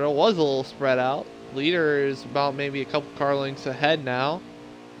 or it was a little spread out. Leader is about maybe a couple car lengths ahead now.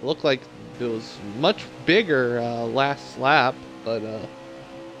 It looked like it was much bigger last lap, but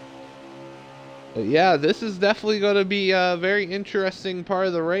yeah, this is definitely going to be a very interesting part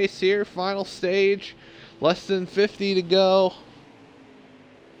of the race here. Final stage, less than 50 to go.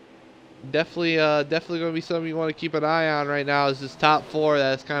 Definitely going to be something you want to keep an eye on right now. Is this top 4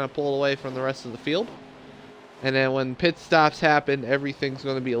 that's kind of pulled away from the rest of the field. And then when pit stops happen, everything's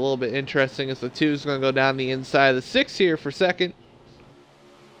going to be a little bit interesting as the 2 is going to go down the inside of the 6 here for second.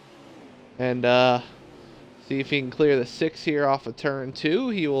 And see if he can clear the 6 here off of turn 2.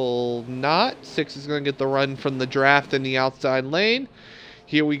 He will not. 6 is going to get the run from the draft in the outside lane.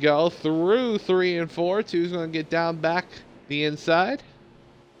 Here we go through 3 and 4. 2 is going to get down back the inside.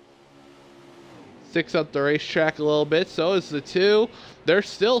 6 up the racetrack a little bit. So is the 2. They're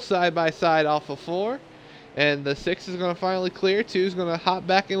still side by side off of 4. And the 6 is going to finally clear. 2 is going to hop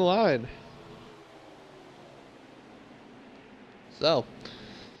back in line. So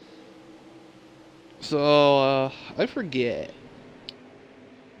I forget.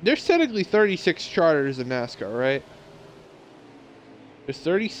 There's technically 36 charters in NASCAR, right? There's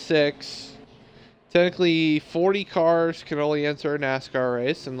 36. Technically, 40 cars can only enter a NASCAR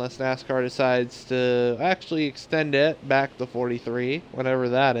race unless NASCAR decides to actually extend it back to 43, whatever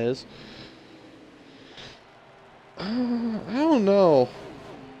that is. I don't know.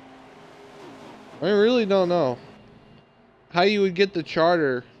 I really don't know how you would get the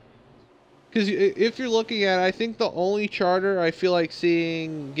charter. Because if you're looking at it, I think the only charter I feel like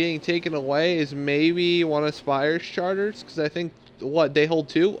seeing getting taken away is maybe one of Spire's charters. Because I think, what, they hold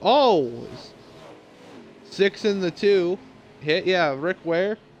 2? Oh! 6 and the 2. Hit, yeah, Rick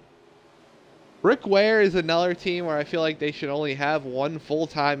Ware. Rick Ware is another team where I feel like they should only have one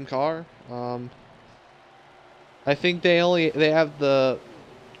full-time car. I think they have the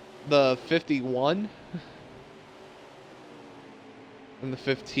 51 and the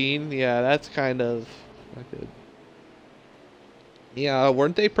 15. Yeah, that's kind of not good. Yeah,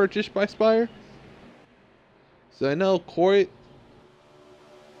 weren't they purchased by Spire? So I know Corey.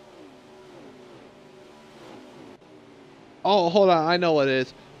 Oh, hold on, I know what it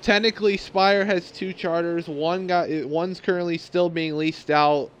is. Technically, Spire has 2 charters. One's currently still being leased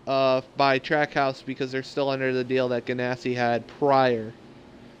out by Trackhouse because they're still under the deal that Ganassi had prior.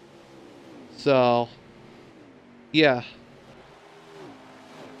 So, yeah.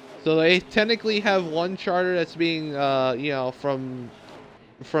 So they technically have one charter that's being, from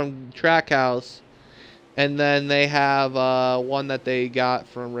Trackhouse, and then they have one that they got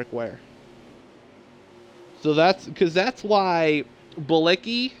from Rick Ware. So that's why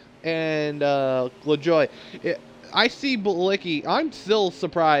Balicki and LaJoy. I see Balicki. I'm still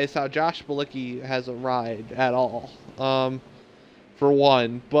surprised how Josh Balicki has a ride at all. For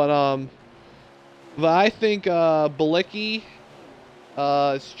one, but I think Balicki,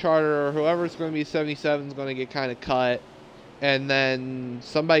 charter or whoever's going to be 77 is going to get kind of cut, and then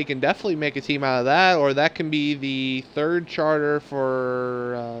somebody can definitely make a team out of that, or that can be the 3rd charter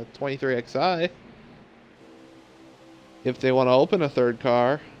for 23XI. If they want to open a 3rd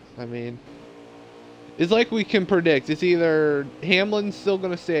car, I mean, it's like we can predict. It's either Hamlin's still going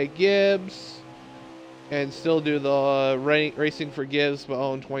to stay at Gibbs and still do the racing for Gibbs but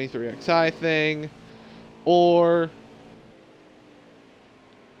own 23XI thing, or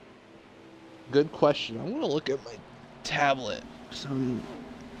good question. I want to look at my tablet so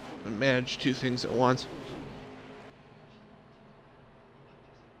I manage 2 things at once.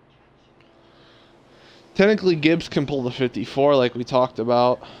 Technically, Gibbs can pull the 54 like we talked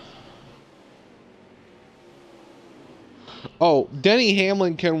about. Oh, Denny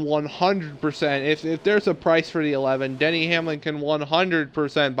Hamlin can 100%. If there's a price for the 11, Denny Hamlin can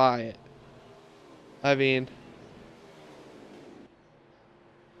 100% buy it. I mean,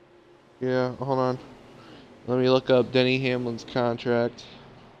 yeah, hold on. Let me look up Denny Hamlin's contract.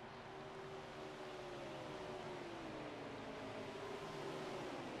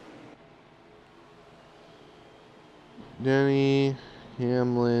 Denny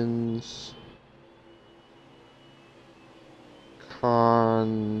Hamlin's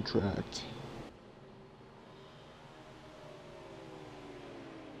contract.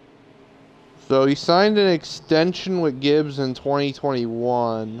 So he signed an extension with Gibbs in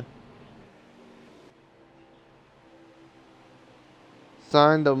 2021.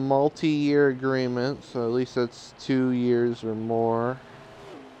 Signed a multi-year agreement, so at least that's 2 years or more.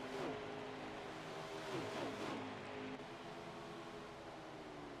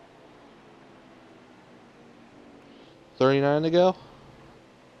 $39 to go.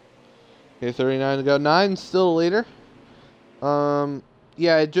 Okay, 39 to go. 9's still a leader.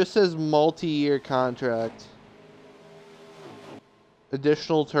 Yeah, it just says multi-year contract.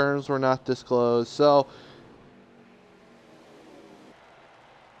 Additional terms were not disclosed. So,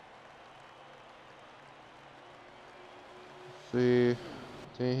 let's see.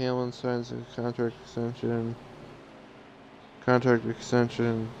 Danny Hamlin signs a contract extension. Contract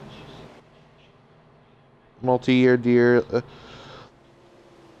extension. Multi-year deal.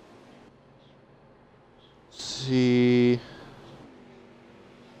 See.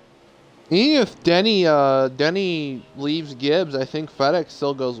 Even if Denny leaves Gibbs, I think FedEx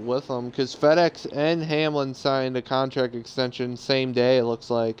still goes with him because FedEx and Hamlin signed a contract extension same day. It looks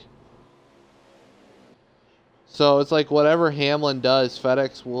like. So it's like whatever Hamlin does,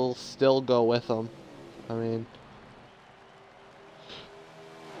 FedEx will still go with him. I mean,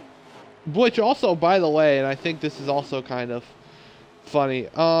 which also, by the way, and I think this is also kind of funny.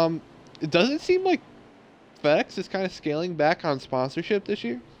 It doesn't seem like FedEx is kind of scaling back on sponsorship this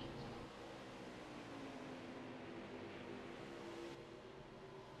year.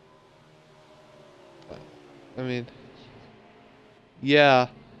 I mean, yeah.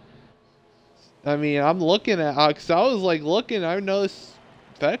 I mean, I'm looking at, cause I was like looking. I noticed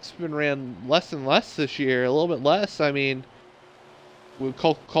FedEx been ran less and less this year, a little bit less. I mean,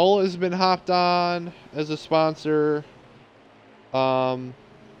 Coca-Cola has been hopped on as a sponsor. Let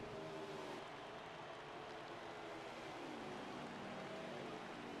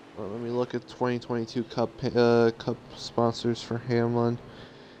me look at 2022 Cup sponsors for Hamlin.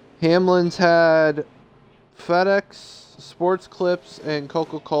 Hamlin's had FedEx, Sports Clips, and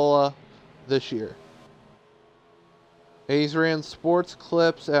Coca-Cola this year. He's ran Sports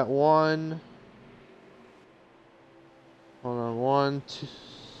Clips at one. Hold on, 1, 2.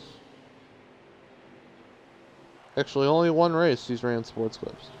 Actually, only one race he's ran Sports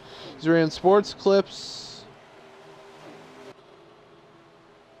Clips. He's ran Sports Clips.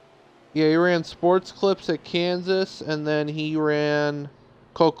 Yeah, he ran Sports Clips at Kansas, and then he ran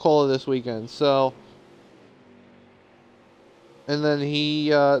Coca-Cola this weekend. So, and then he,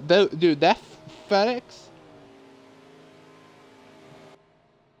 dude, that FedEx.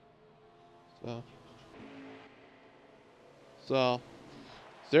 So,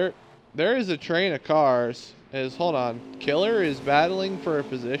 there is a train of cars. Hold on, Killer is battling for a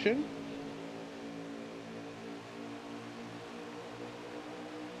position.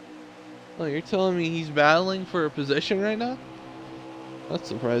 Oh, you're telling me he's battling for a position right now? That's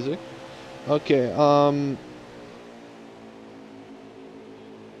surprising. Okay, I'm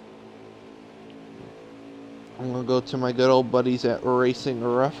gonna go to my good old buddies at Racing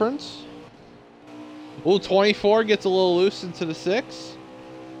Reference. Ooh, 24 gets a little loose into the 6.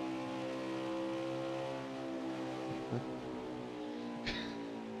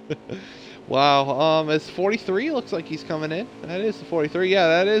 Wow, it's 43. Looks like he's coming in. That is the 43. Yeah,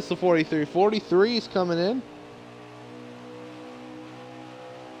 that is the 43. 43 is coming in.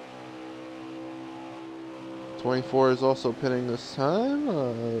 '24 is also pinning this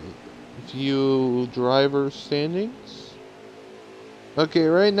time. View driver standings. Okay,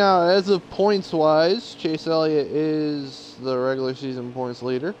 right now, as of points-wise, Chase Elliott is the regular season points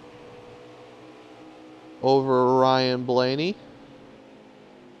leader over Ryan Blaney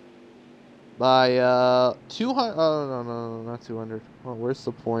by 200. Oh, no, not 200. Oh, where's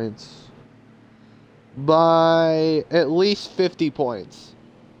the points? By at least 50 points.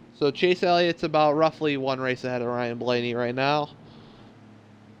 So Chase Elliott's about roughly one race ahead of Ryan Blaney right now.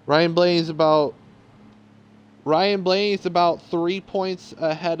 Ryan Blaney's about 3 points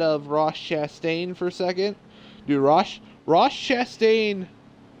ahead of Ross Chastain for second. Dude, Ross Chastain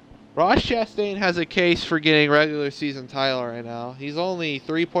has a case for getting regular season title right now. He's only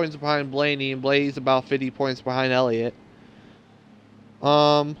 3 points behind Blaney, and Blaney's about 50 points behind Elliott.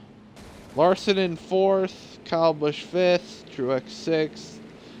 Larson in 4th, Kyle Busch 5th, Truex 6th,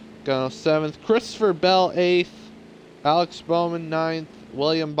 Gano 7th, Christopher Bell 8th, Alex Bowman 9th,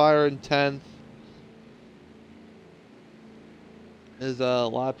 William Byron 10th. As a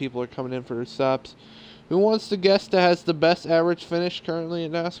lot of people are coming in for their stops. Who wants to guess that has the best average finish currently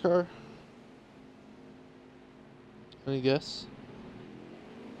in NASCAR? Any guess?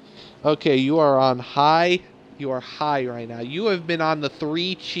 Okay, you are on high. You are high right now. You have been on the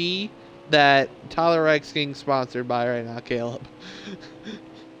 3 Chi that Tyler Regg's getting sponsored by right now, Caleb.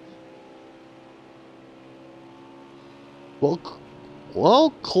 Well,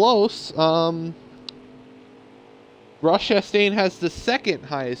 close. Ross Chastain has the second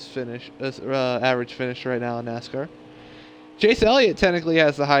highest finish, average finish right now in NASCAR. Chase Elliott technically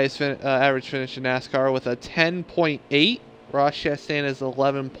has the highest average finish in NASCAR with a 10.8. Ross Chastain is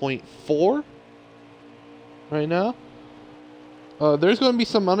 11.4 right now. There's going to be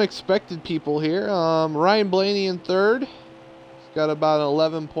some unexpected people here. Ryan Blaney in third. He's got about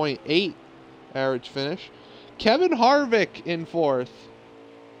an 11.8 average finish. Kevin Harvick in fourth.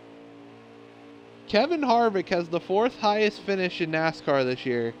 Kevin Harvick has the 4th highest finish in NASCAR this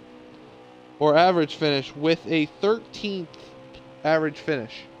year, or average finish, with a 13th average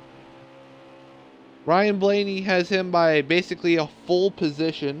finish. Ryan Blaney has him by basically a full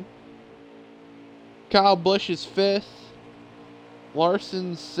position. Kyle Busch is 5th.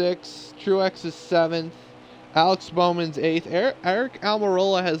 Larson's 6th. Truex is 7th. Alex Bowman's 8th. Eric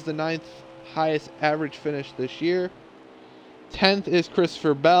Almirola has the 9th highest average finish this year. 10th is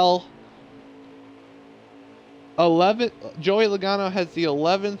Christopher Bell. 11th, Joey Logano has the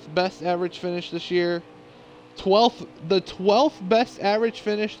 11th best average finish this year. The 12th best average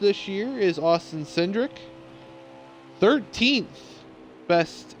finish this year is Austin Cindric. 13th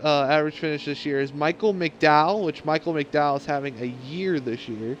best average finish this year is Michael McDowell, which Michael McDowell is having a year this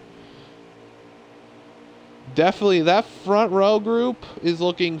year. Definitely that front row group is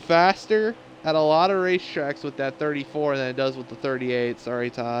looking faster at a lot of racetracks with that 34 than it does with the 38.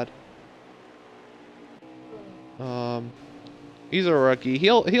 Sorry, Todd. He's a rookie.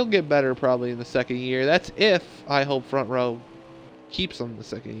 He'll get better probably in the second year. That's if I hope front row keeps him the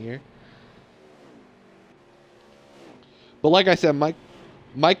second year. But like I said,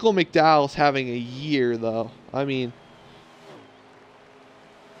 Michael McDowell's having a year though. I mean,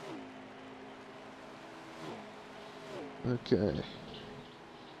 okay.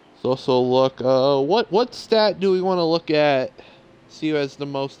 Let's also look. What stat do we want to look at? See who has the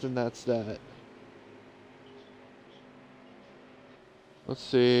most in that stat. Let's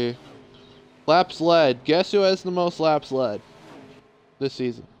see. Laps led. Guess who has the most laps led this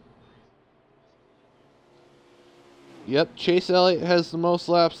season? Yep, Chase Elliott has the most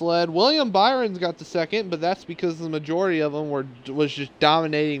laps led. William Byron's got the second, but that's because the majority of them was just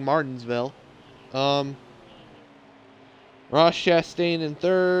dominating Martinsville. Ross Chastain in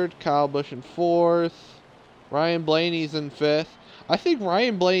third. Kyle Busch in fourth. Ryan Blaney's in fifth. I think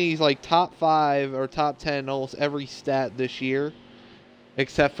Ryan Blaney's like top 5 or top 10 almost every stat this year.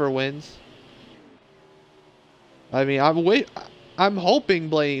 Except for wins. I mean, I'm hoping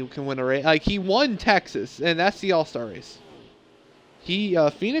Blaney can win a race. Like, he won Texas, and that's the All-Star race.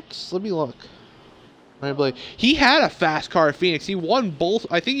 Phoenix? Let me look. He had a fast car at Phoenix. He won both.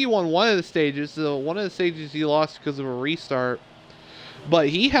 I think he won one of the stages. So one of the stages he lost because of a restart. But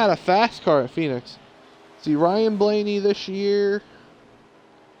he had a fast car at Phoenix. See, Ryan Blaney this year.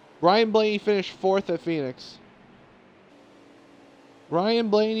 Ryan Blaney finished 4th at Phoenix. Ryan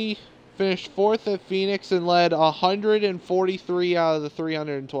Blaney finished 4th at Phoenix and led 143 out of the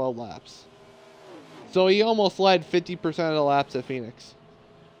 312 laps. So he almost led 50% of the laps at Phoenix.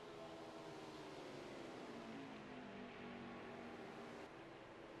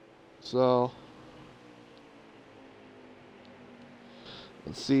 So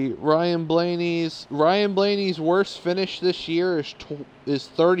let's see. Ryan Blaney's worst finish this year is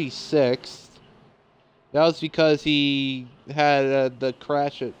 36th. That was because he had the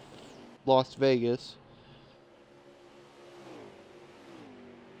crash at Las Vegas.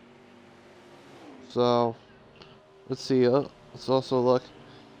 So, let's see. Let's also look.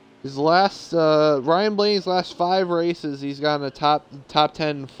 Ryan Blaney's last 5 races, he's gotten a top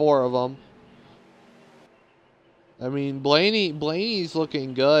 10 in 4 of them. I mean, Blaney's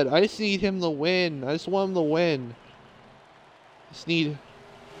looking good. I just need him to win. I just want him to win. Just need.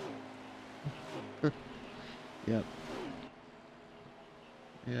 Yep.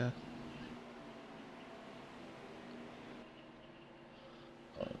 Yeah.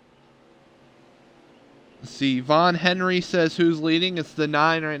 Let's see. Von Henry says who's leading. It's the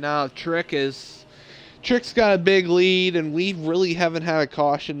 9 right now. Trick's got a big lead, and we really haven't had a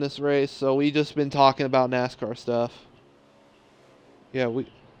caution this race, so we just been talking about NASCAR stuff. Yeah,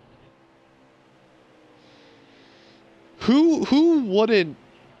 Who wouldn't?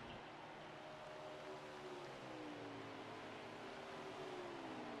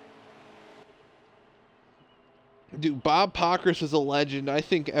 Dude, Bob Pockrass is a legend. I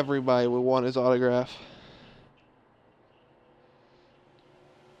think everybody would want his autograph.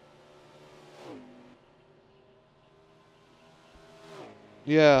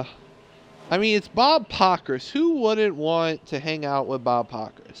 Yeah. I mean, it's Bob Pockrass. Who wouldn't want to hang out with Bob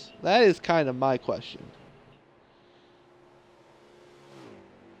Pockrass? That is kind of my question.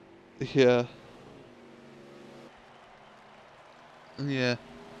 Yeah. Yeah.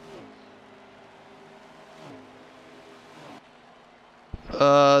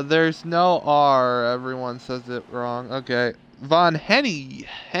 There's no R. Everyone says it wrong. Okay. Von Henny.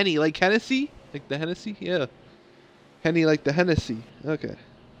 Henny, like Hennessy? Like the Hennessy? Yeah. Henny, like the Hennessy. Okay.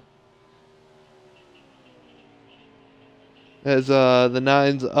 As, the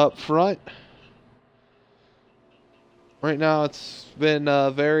Nines up front. Right now, it's been,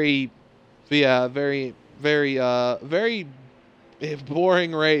 very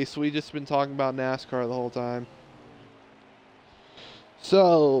boring race. We just been talking about NASCAR the whole time.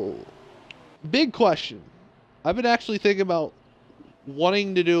 So, big question. I've been actually thinking about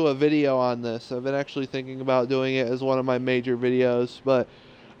wanting to do a video on this. I've been actually thinking about doing it as one of my major videos, but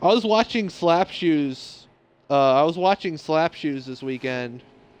I was watching Slap Shoes. This weekend,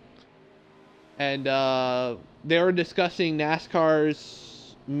 and they were discussing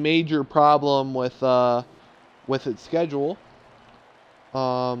NASCAR's major problem with its schedule.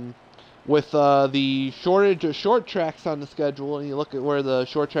 With the shortage of short tracks on the schedule, and you look at where the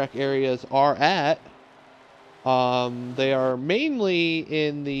short track areas are at, they are mainly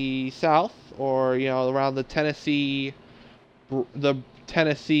in the south, or, you know, around the Tennessee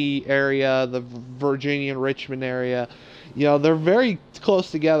area, the Virginia and Richmond area. You know, they're very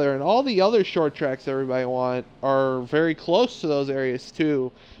close together, and all the other short tracks everybody want are very close to those areas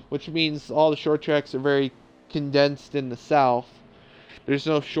too, which means all the short tracks are very condensed in the south. There's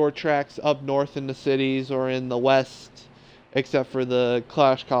no short tracks up north in the cities or in the west, except for the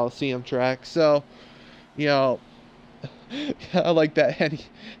Clash Coliseum track. So, you know, I like that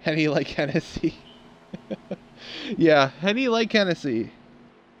Henny like Hennessy. Yeah, Henny like Hennessy.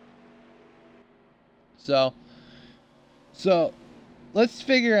 So let's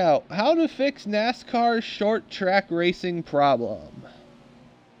figure out how to fix NASCAR's short track racing problem.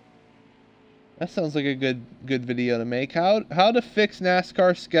 That sounds like a good video to make. How to fix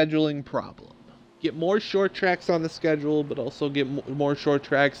NASCAR scheduling problem. Get more short tracks on the schedule, but also get more short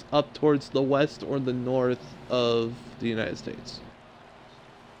tracks up towards the west or the north of the United States.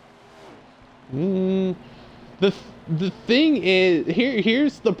 The thing is,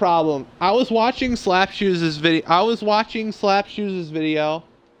 here's the problem. I was watching Slap Shoes' video.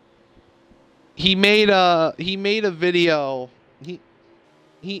 He made a video.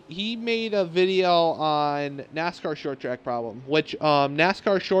 He made a video on NASCAR short track problem, which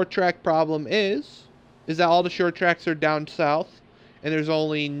NASCAR short track problem is that all the short tracks are down south, and there's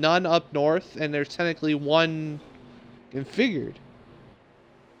only none up north, and there's technically one configured.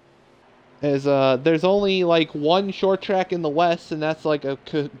 There's only like one short track in the west, and that's like a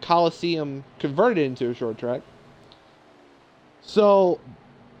Coliseum converted into a short track. So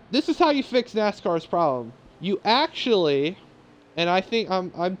this is how you fix NASCAR's problem. You actually, and I think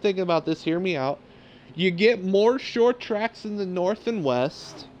I'm thinking about this, hear me out. You get more short tracks in the north and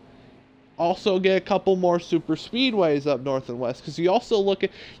west. Also get a couple more super speedways up north and west, because you also look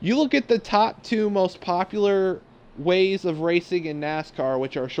at the top two most popular ways of racing in NASCAR,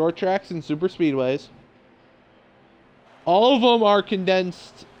 which are short tracks and super speedways. All of them are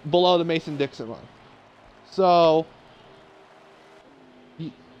condensed below the Mason-Dixon line. So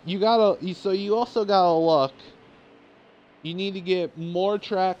you also gotta look. You need to get more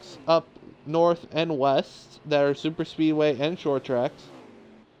tracks up north and west that are super speedway and short tracks.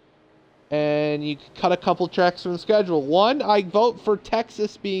 And you cut a couple tracks from the schedule. One, I vote for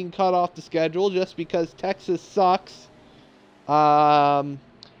Texas being cut off the schedule just because Texas sucks. No.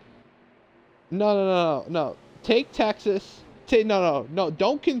 Take Texas. No.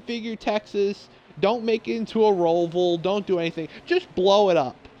 Don't configure Texas. Don't make it into a roval. Don't do anything. Just blow it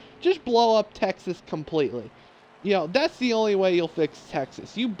up. Just blow up Texas completely. You know, that's the only way you'll fix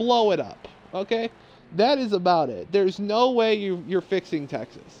Texas. You blow it up. Okay? That is about it. There's no way you're fixing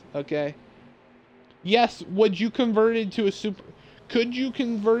Texas, okay? Yes, would you convert it to a super... Could you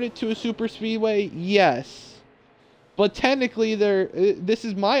convert it to a super speedway? Yes. But technically, this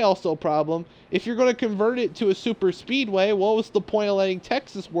is my also problem. If you're going to convert it to a super speedway, what was the point of letting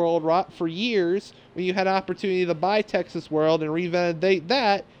Texas World rot for years when you had an opportunity to buy Texas World and revalidate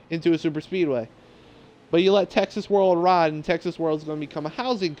that into a super speedway? But you let Texas World rot, and Texas World is going to become a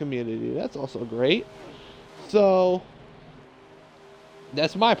housing community. That's also great. So,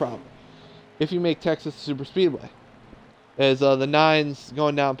 that's my problem. If you make Texas a super speedway. As the 9's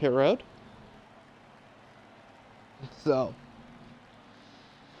going down pit road. So,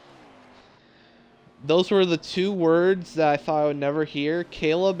 those were the two words that I thought I would never hear.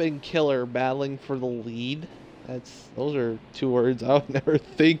 Caleb and Killer battling for the lead. Those are two words I would never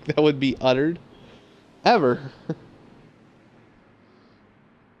think that would be uttered. Ever.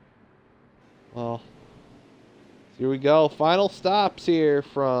 Well, here we go. Final stops here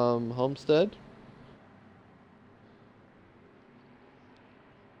from Homestead.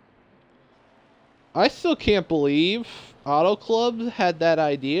 I still can't believe Auto Club had that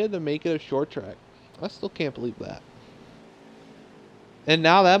idea to make it a short track. I still can't believe that. And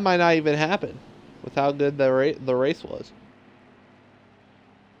now that might not even happen with how good the race was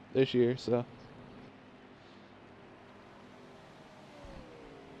this year. So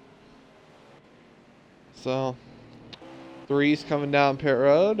 3's coming down pit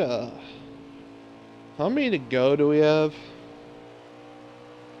road. How many to go do we have?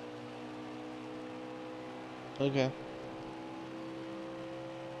 Okay.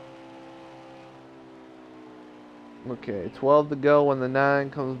 Okay, 12 to go when the 9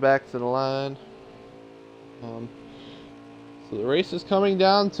 comes back to the line. So the race is coming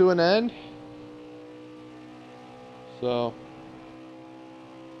down to an end. So,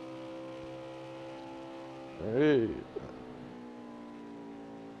 hey,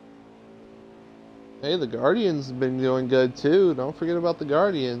 the Guardians have been doing good too. Don't forget about the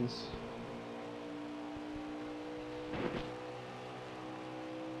Guardians.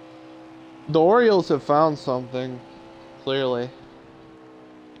 The Orioles have found something, clearly.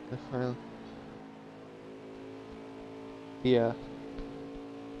 Yeah.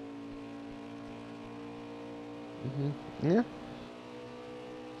 Yeah.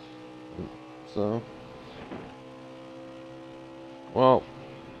 So, well,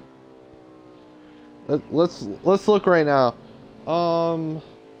 let's look right now.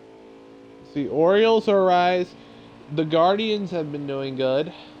 See, Orioles are rise. The Guardians have been doing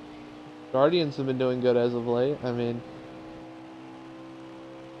good. Guardians have been doing good as of late. I mean,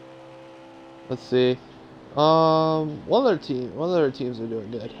 let's see. What other teams are doing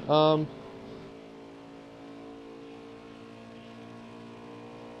good?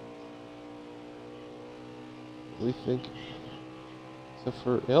 We think, except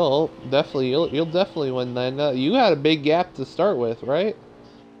for you'll definitely win then. You had a big gap to start with, right?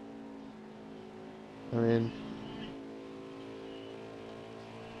 I mean,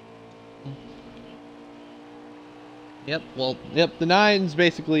 yep. Well, yep. The 9's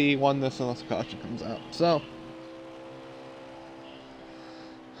basically won this unless caution comes out. So,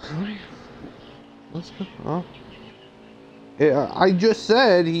 let's go. Oh. Yeah, I just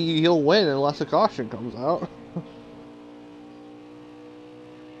said he'll win unless a caution comes out.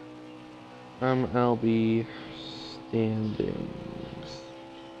 MLB standings.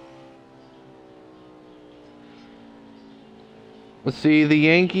 Let's see, the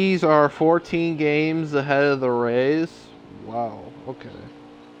Yankees are 14 games ahead of the Rays. Wow, okay.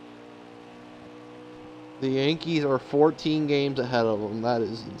 The Yankees are 14 games ahead of them. That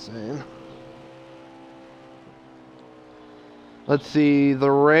is insane. Let's see,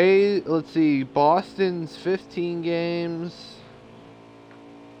 Boston's 15 games.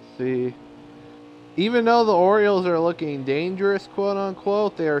 Let's see. Even though the Orioles are looking dangerous, quote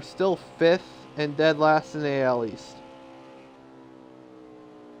unquote, they are still 5th and dead last in the AL East.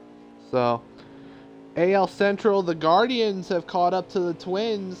 So, AL Central, the Guardians have caught up to the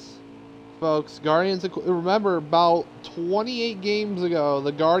Twins, folks. Remember, about 28 games ago,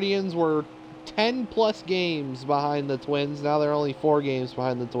 the Guardians were 10 plus games behind the Twins. Now they're only 4 games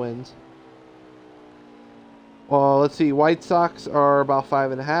behind the Twins. Well, let's see. White Sox are about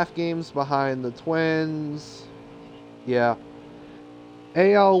 5.5 games behind the Twins. Yeah.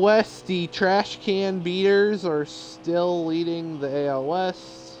 AL West, the trash can beaters are still leading the AL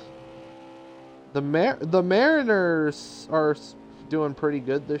West. The Mariners are doing pretty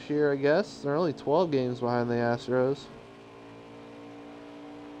good this year, I guess. They're only 12 games behind the Astros.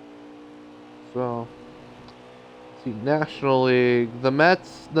 So, let's see, National League. The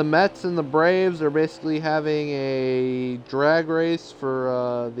Mets and the Braves are basically having a drag race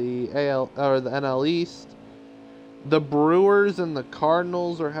for the NL East. The Brewers and the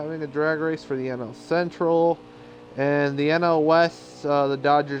Cardinals are having a drag race for the NL Central. And the NL West, the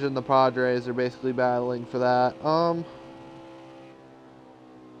Dodgers and the Padres are basically battling for that.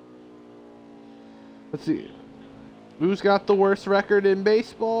 Let's see. Who's got the worst record in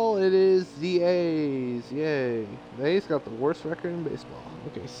baseball? It is the A's. Yay. The A's got the worst record in baseball.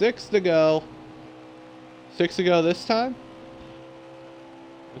 Okay, 6 to go. 6 to go this time?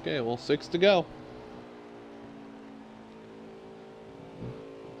 Okay, well, 6 to go.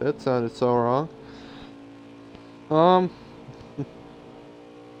 That sounded so wrong. Let's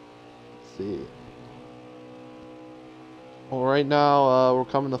see. Well, right now we're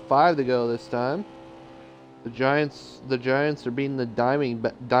coming to 5 to go this time. The Giants are beating the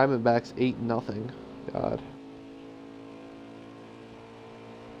Diamondbacks 8-0. God.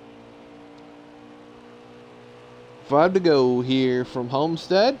 Five to go here from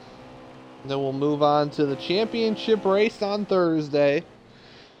Homestead. Then we'll move on to the championship race on Thursday.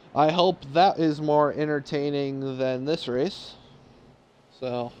 I hope that is more entertaining than this race.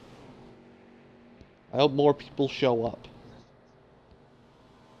 So, I hope more people show up.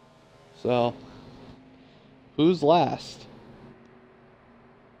 So, who's last?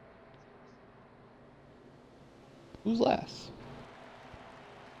 Who's last?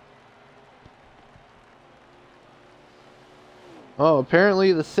 Oh,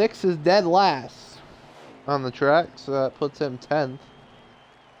 apparently the 6 is dead last on the track, so that puts him 10th.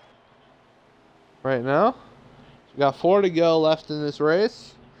 Right now. We got 4 to go left in this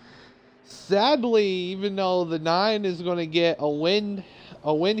race. Sadly, even though the 9 is going to get a win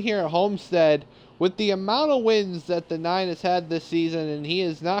here at Homestead, with the amount of wins that the 9 has had this season, and he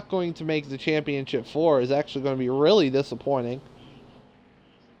is not going to make the championship 4, is actually going to be really disappointing.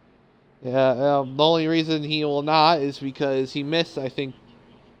 Yeah, the only reason he will not is because he missed, I think,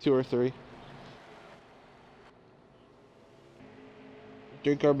 2 or 3.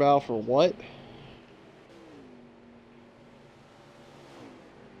 Drink our bow for what?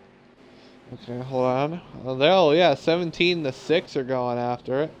 Okay, hold on. Oh, yeah, 17 to 6 are going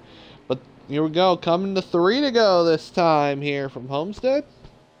after it. But here we go, coming to 3 to go this time here from Homestead.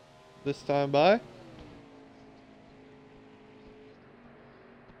 This time by.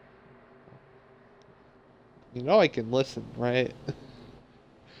 You know I can listen, right?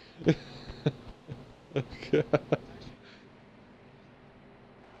 Okay.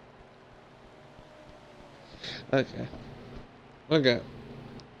 Okay. Okay.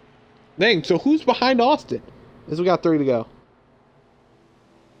 Dang, so who's behind Austin? As we got 3 to go.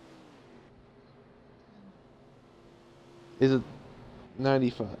 Is it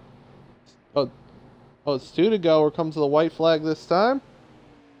 95? Oh, it's 2 to go. We're coming to the white flag this time.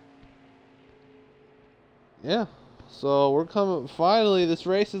 Yeah. So we're coming. Finally, this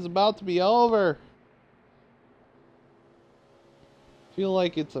race is about to be over. I feel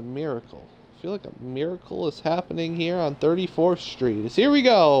like it's a miracle. I feel like a miracle is happening here on 34th Street. Here we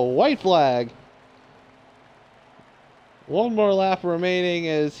go. White flag. One more lap remaining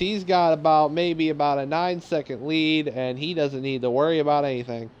as he's got maybe about a 9-second lead, and he doesn't need to worry about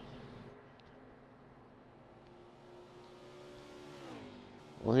anything.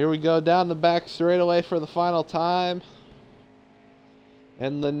 Well, here we go down the back straightaway for the final time.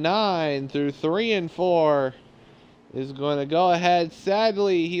 And the 9 through 3 and 4 is going to go ahead.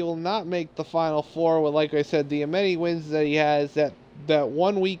 Sadly, he will not make the final 4 with, like I said, the many wins that he has. That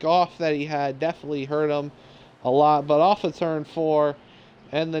 1 week off that he had definitely hurt him a lot. But off of turn 4,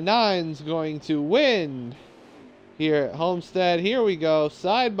 and the 9's going to win here at Homestead. Here we go,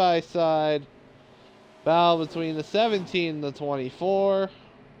 side by side. Battle between the 17 and the 24.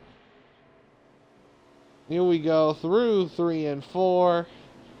 Here we go through 3 and 4.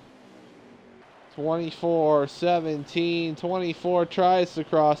 24, 17. 24 tries to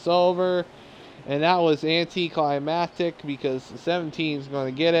cross over. And that was anticlimactic because the 17 is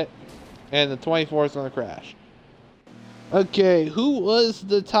going to get it. And the 24 is going to crash. Okay, who was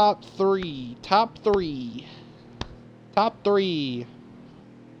the top 3? Top 3. Top 3.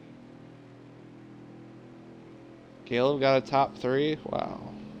 Caleb got a top 3? Wow.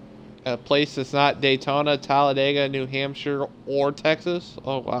 A place that's not Daytona, Talladega, New Hampshire, or Texas?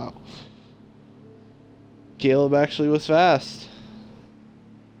 Oh, wow. Caleb actually was fast.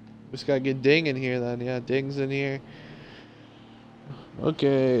 Just gotta get Ding in here then. Yeah, Ding's in here.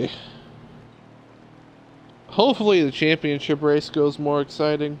 Okay. Hopefully the championship race goes more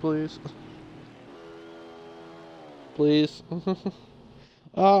exciting, please. Please.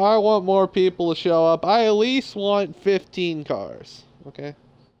 I want more people to show up. I at least want 15 cars. Okay?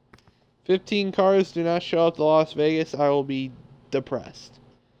 15 cars do not show up to Las Vegas, I will be depressed.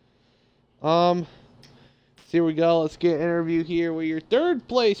 So here we go. Let's get an interview here with your 3rd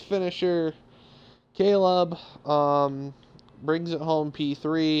place finisher, Caleb. Brings it home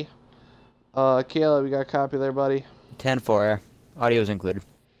P3. Caleb, you got a copy there, buddy? 10-4. Audio's included.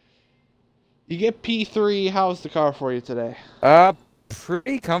 You get P3. How's the car for you today?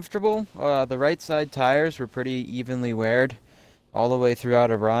 Pretty comfortable. The right side tires were pretty evenly weared all the way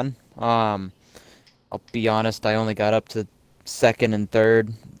throughout a run. I'll be honest, I only got up to 2nd and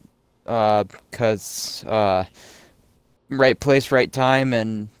 3rd because right place, right time,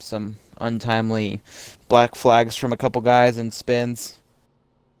 and some untimely black flags from a couple guys and spins.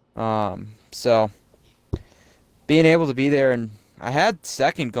 So being able to be there, and I had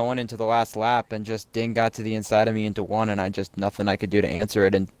second going into the last lap, and just Ding got to the inside of me into one, and I just nothing I could do to answer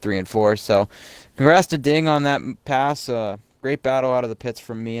it in 3 and 4. So congrats to Ding on that pass. Great battle out of the pits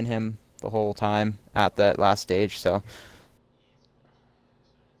from me and him the whole time at that last stage. So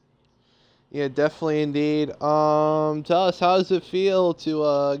Yeah, definitely indeed. Tell us, how does it feel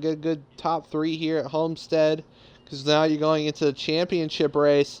to get a good top three here at Homestead? Because now you're going into the championship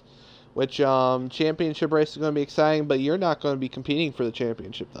race, which championship race is going to be exciting, but you're not going to be competing for the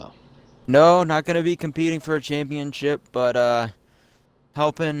championship though. no, not gonna be competing for a championship, but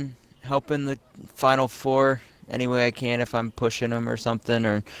helping the final four any way I can if I'm pushing them or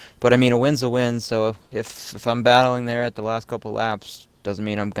something. But I mean, a win's a win. So if I'm battling there at the last couple laps, doesn't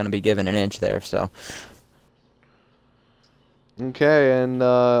mean I'm gonna be given an inch there. So Okay, and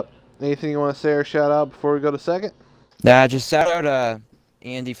anything you want to say or shout out before we go to second? nah, just shout out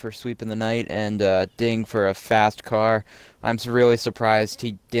Andy for sweeping the night and Ding for a fast car. I'm really surprised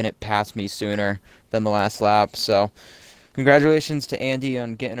he didn't pass me sooner than the last lap. So congratulations to Andy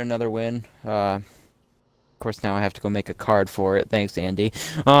on getting another win. Of course, now I have to go make a card for it. Thanks, Andy.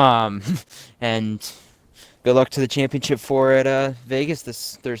 Um, and good luck to the championship for at Vegas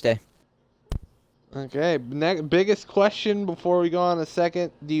this Thursday. Okay, biggest question before we go on a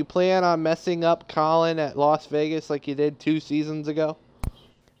second. Do you plan on messing up Colin at Las Vegas like you did 2 seasons ago?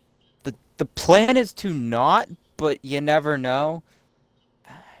 The plan is to not, but you never know.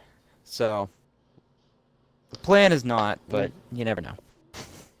 So the plan is not, but you never know.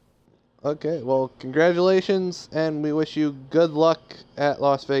 Okay, well, congratulations, and we wish you good luck at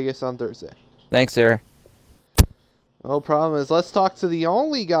Las Vegas on Thursday. Thanks, Sarah. No problem. Let's talk to the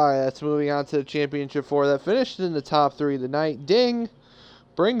only guy that's moving on to the championship four that finished in the top three tonight. Ding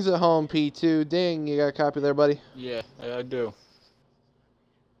brings it home, P2. Ding, you got a copy there, buddy? Yeah, I do.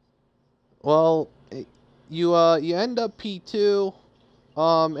 Well, you end up P2,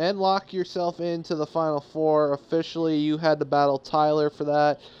 and lock yourself into the final four. Officially, you had to battle Tyler for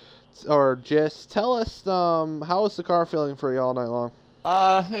that. Or just tell us, how was the car feeling for you all night long?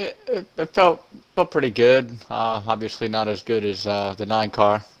 It felt pretty good. Obviously not as good as the 9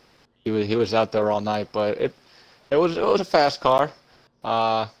 car. He was out there all night, but it was a fast car.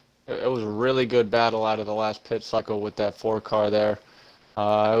 It was a really good battle out of the last pit cycle with that 4 car there.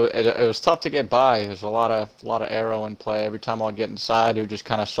 It was tough to get by. There's a lot of aero in play. Every time I'd get inside, he would just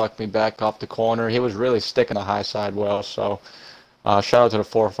kind of suck me back off the corner. He was really sticking the high side well. So shout out to the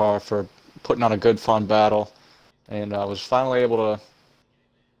 4 car for putting on a good fun battle, and I was finally able to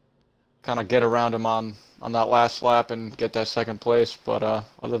kind of get around him on that last lap and get that second place. But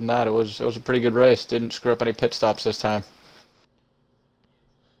other than that, it was a pretty good race. Didn't screw up any pit stops this time.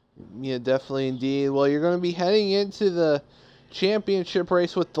 Yeah, definitely indeed. Well, you're going to be heading into the championship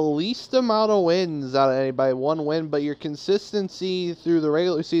race with the least amount of wins out of anybody, 1 win, but your consistency through the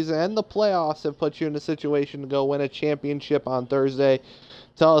regular season and the playoffs have put you in a situation to go win a championship on Thursday.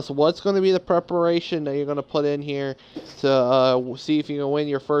 Tell us, what's going to be the preparation that you're going to put in here to see if you can win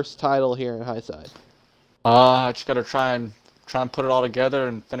your first title here in Highside? I just got to try and put it all together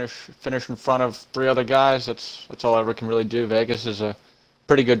and finish in front of 3 other guys. That's all I ever can really do. Vegas is a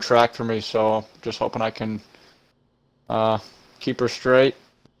pretty good track for me, so just hoping I can keep her straight,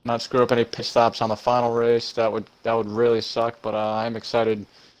 not screw up any pit stops on the final race. That would really suck, but I'm excited.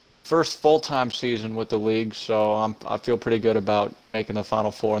 First full-time season with the league, so I feel pretty good about making the Final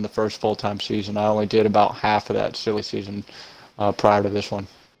Four in the first full-time season. I only did about half of that silly season prior to this one.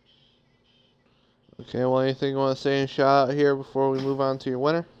 Okay, well, anything you want to say and shout out here before we move on to your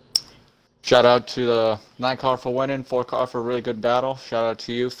winner? Shout out to the 9 car for winning, 4 car for a really good battle. Shout out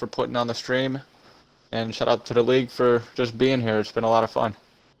to you for putting on the stream, and shout out to the league for just being here. It's been a lot of fun.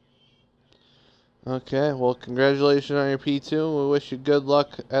 Okay, well, congratulations on your P2, and we wish you good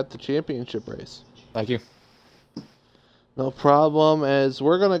luck at the championship race. Thank you. No problem, as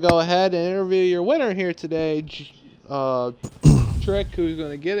we're going to go ahead and interview your winner here today, Trick, who's going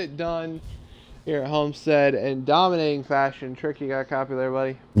to get it done here at Homestead in dominating fashion. Trick, you got a copy there,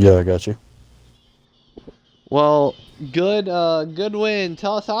 buddy? Yeah, I got you. Well, good win.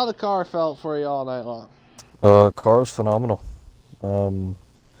 Tell us how the car felt for you all night long. Car was phenomenal.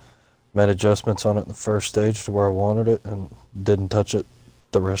 Made adjustments on it in the first stage to where I wanted it and didn't touch it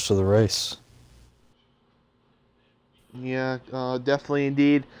the rest of the race. Yeah, definitely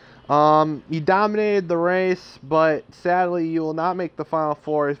indeed. You dominated the race, but sadly you will not make the Final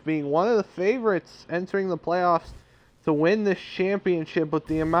Four as being one of the favorites entering the playoffs to win this championship with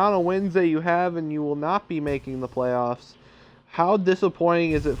the amount of wins that you have, and you will not be making the playoffs. how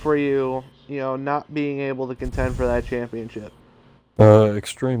disappointing is it for you, not being able to contend for that championship?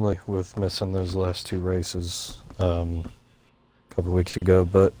 Extremely, with missing those last 2 races a couple weeks ago,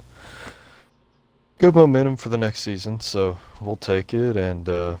 but good momentum for the next season, so we'll take it and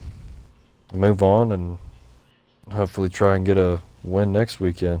move on and hopefully try and get a win next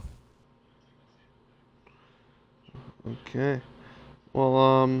weekend. Okay.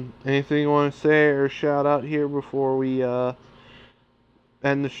 Well, anything you want to say or shout out here before we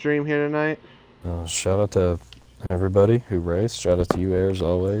end the stream here tonight? Shout out to everybody who raced. Shout out to you, Air, as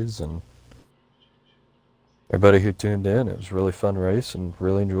always, and everybody who tuned in. It was a really fun race and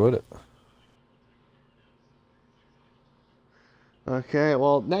really enjoyed it. Okay,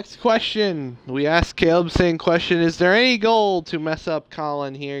 well, next question. We asked Caleb the same question. Is there any goal to mess up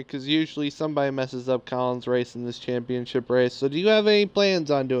Colin here? Because usually somebody messes up Colin's race in this championship race. So do you have any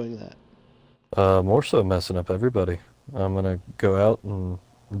plans on doing that? More so messing up everybody. I'm going to go out and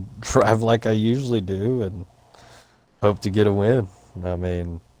drive like I usually do and hope to get a win. I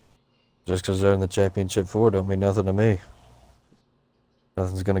mean, just because they're in the championship 4 don't mean nothing to me.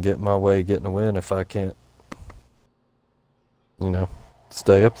 Nothing's going to get in my way getting a win if I can't,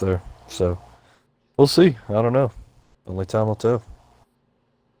 stay up there. So we'll see. I don't know. Only time will tell.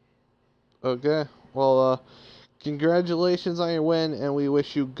 Okay. Well, congratulations on your win, and we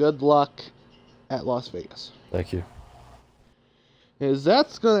wish you good luck at Las Vegas. Thank you. As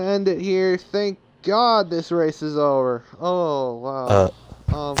that's going to end it here. Thank God this race is over. Oh,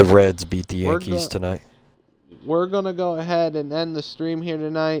 wow. The Reds beat the Yankees tonight. We're going to go ahead and end the stream here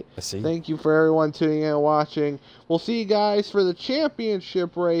tonight. I see. Thank you for everyone tuning in and watching. We'll see you guys for the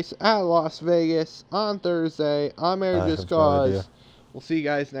championship race at Las Vegas on Thursday. I'm Air Diecast. We'll see you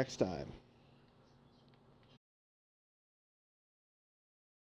guys next time.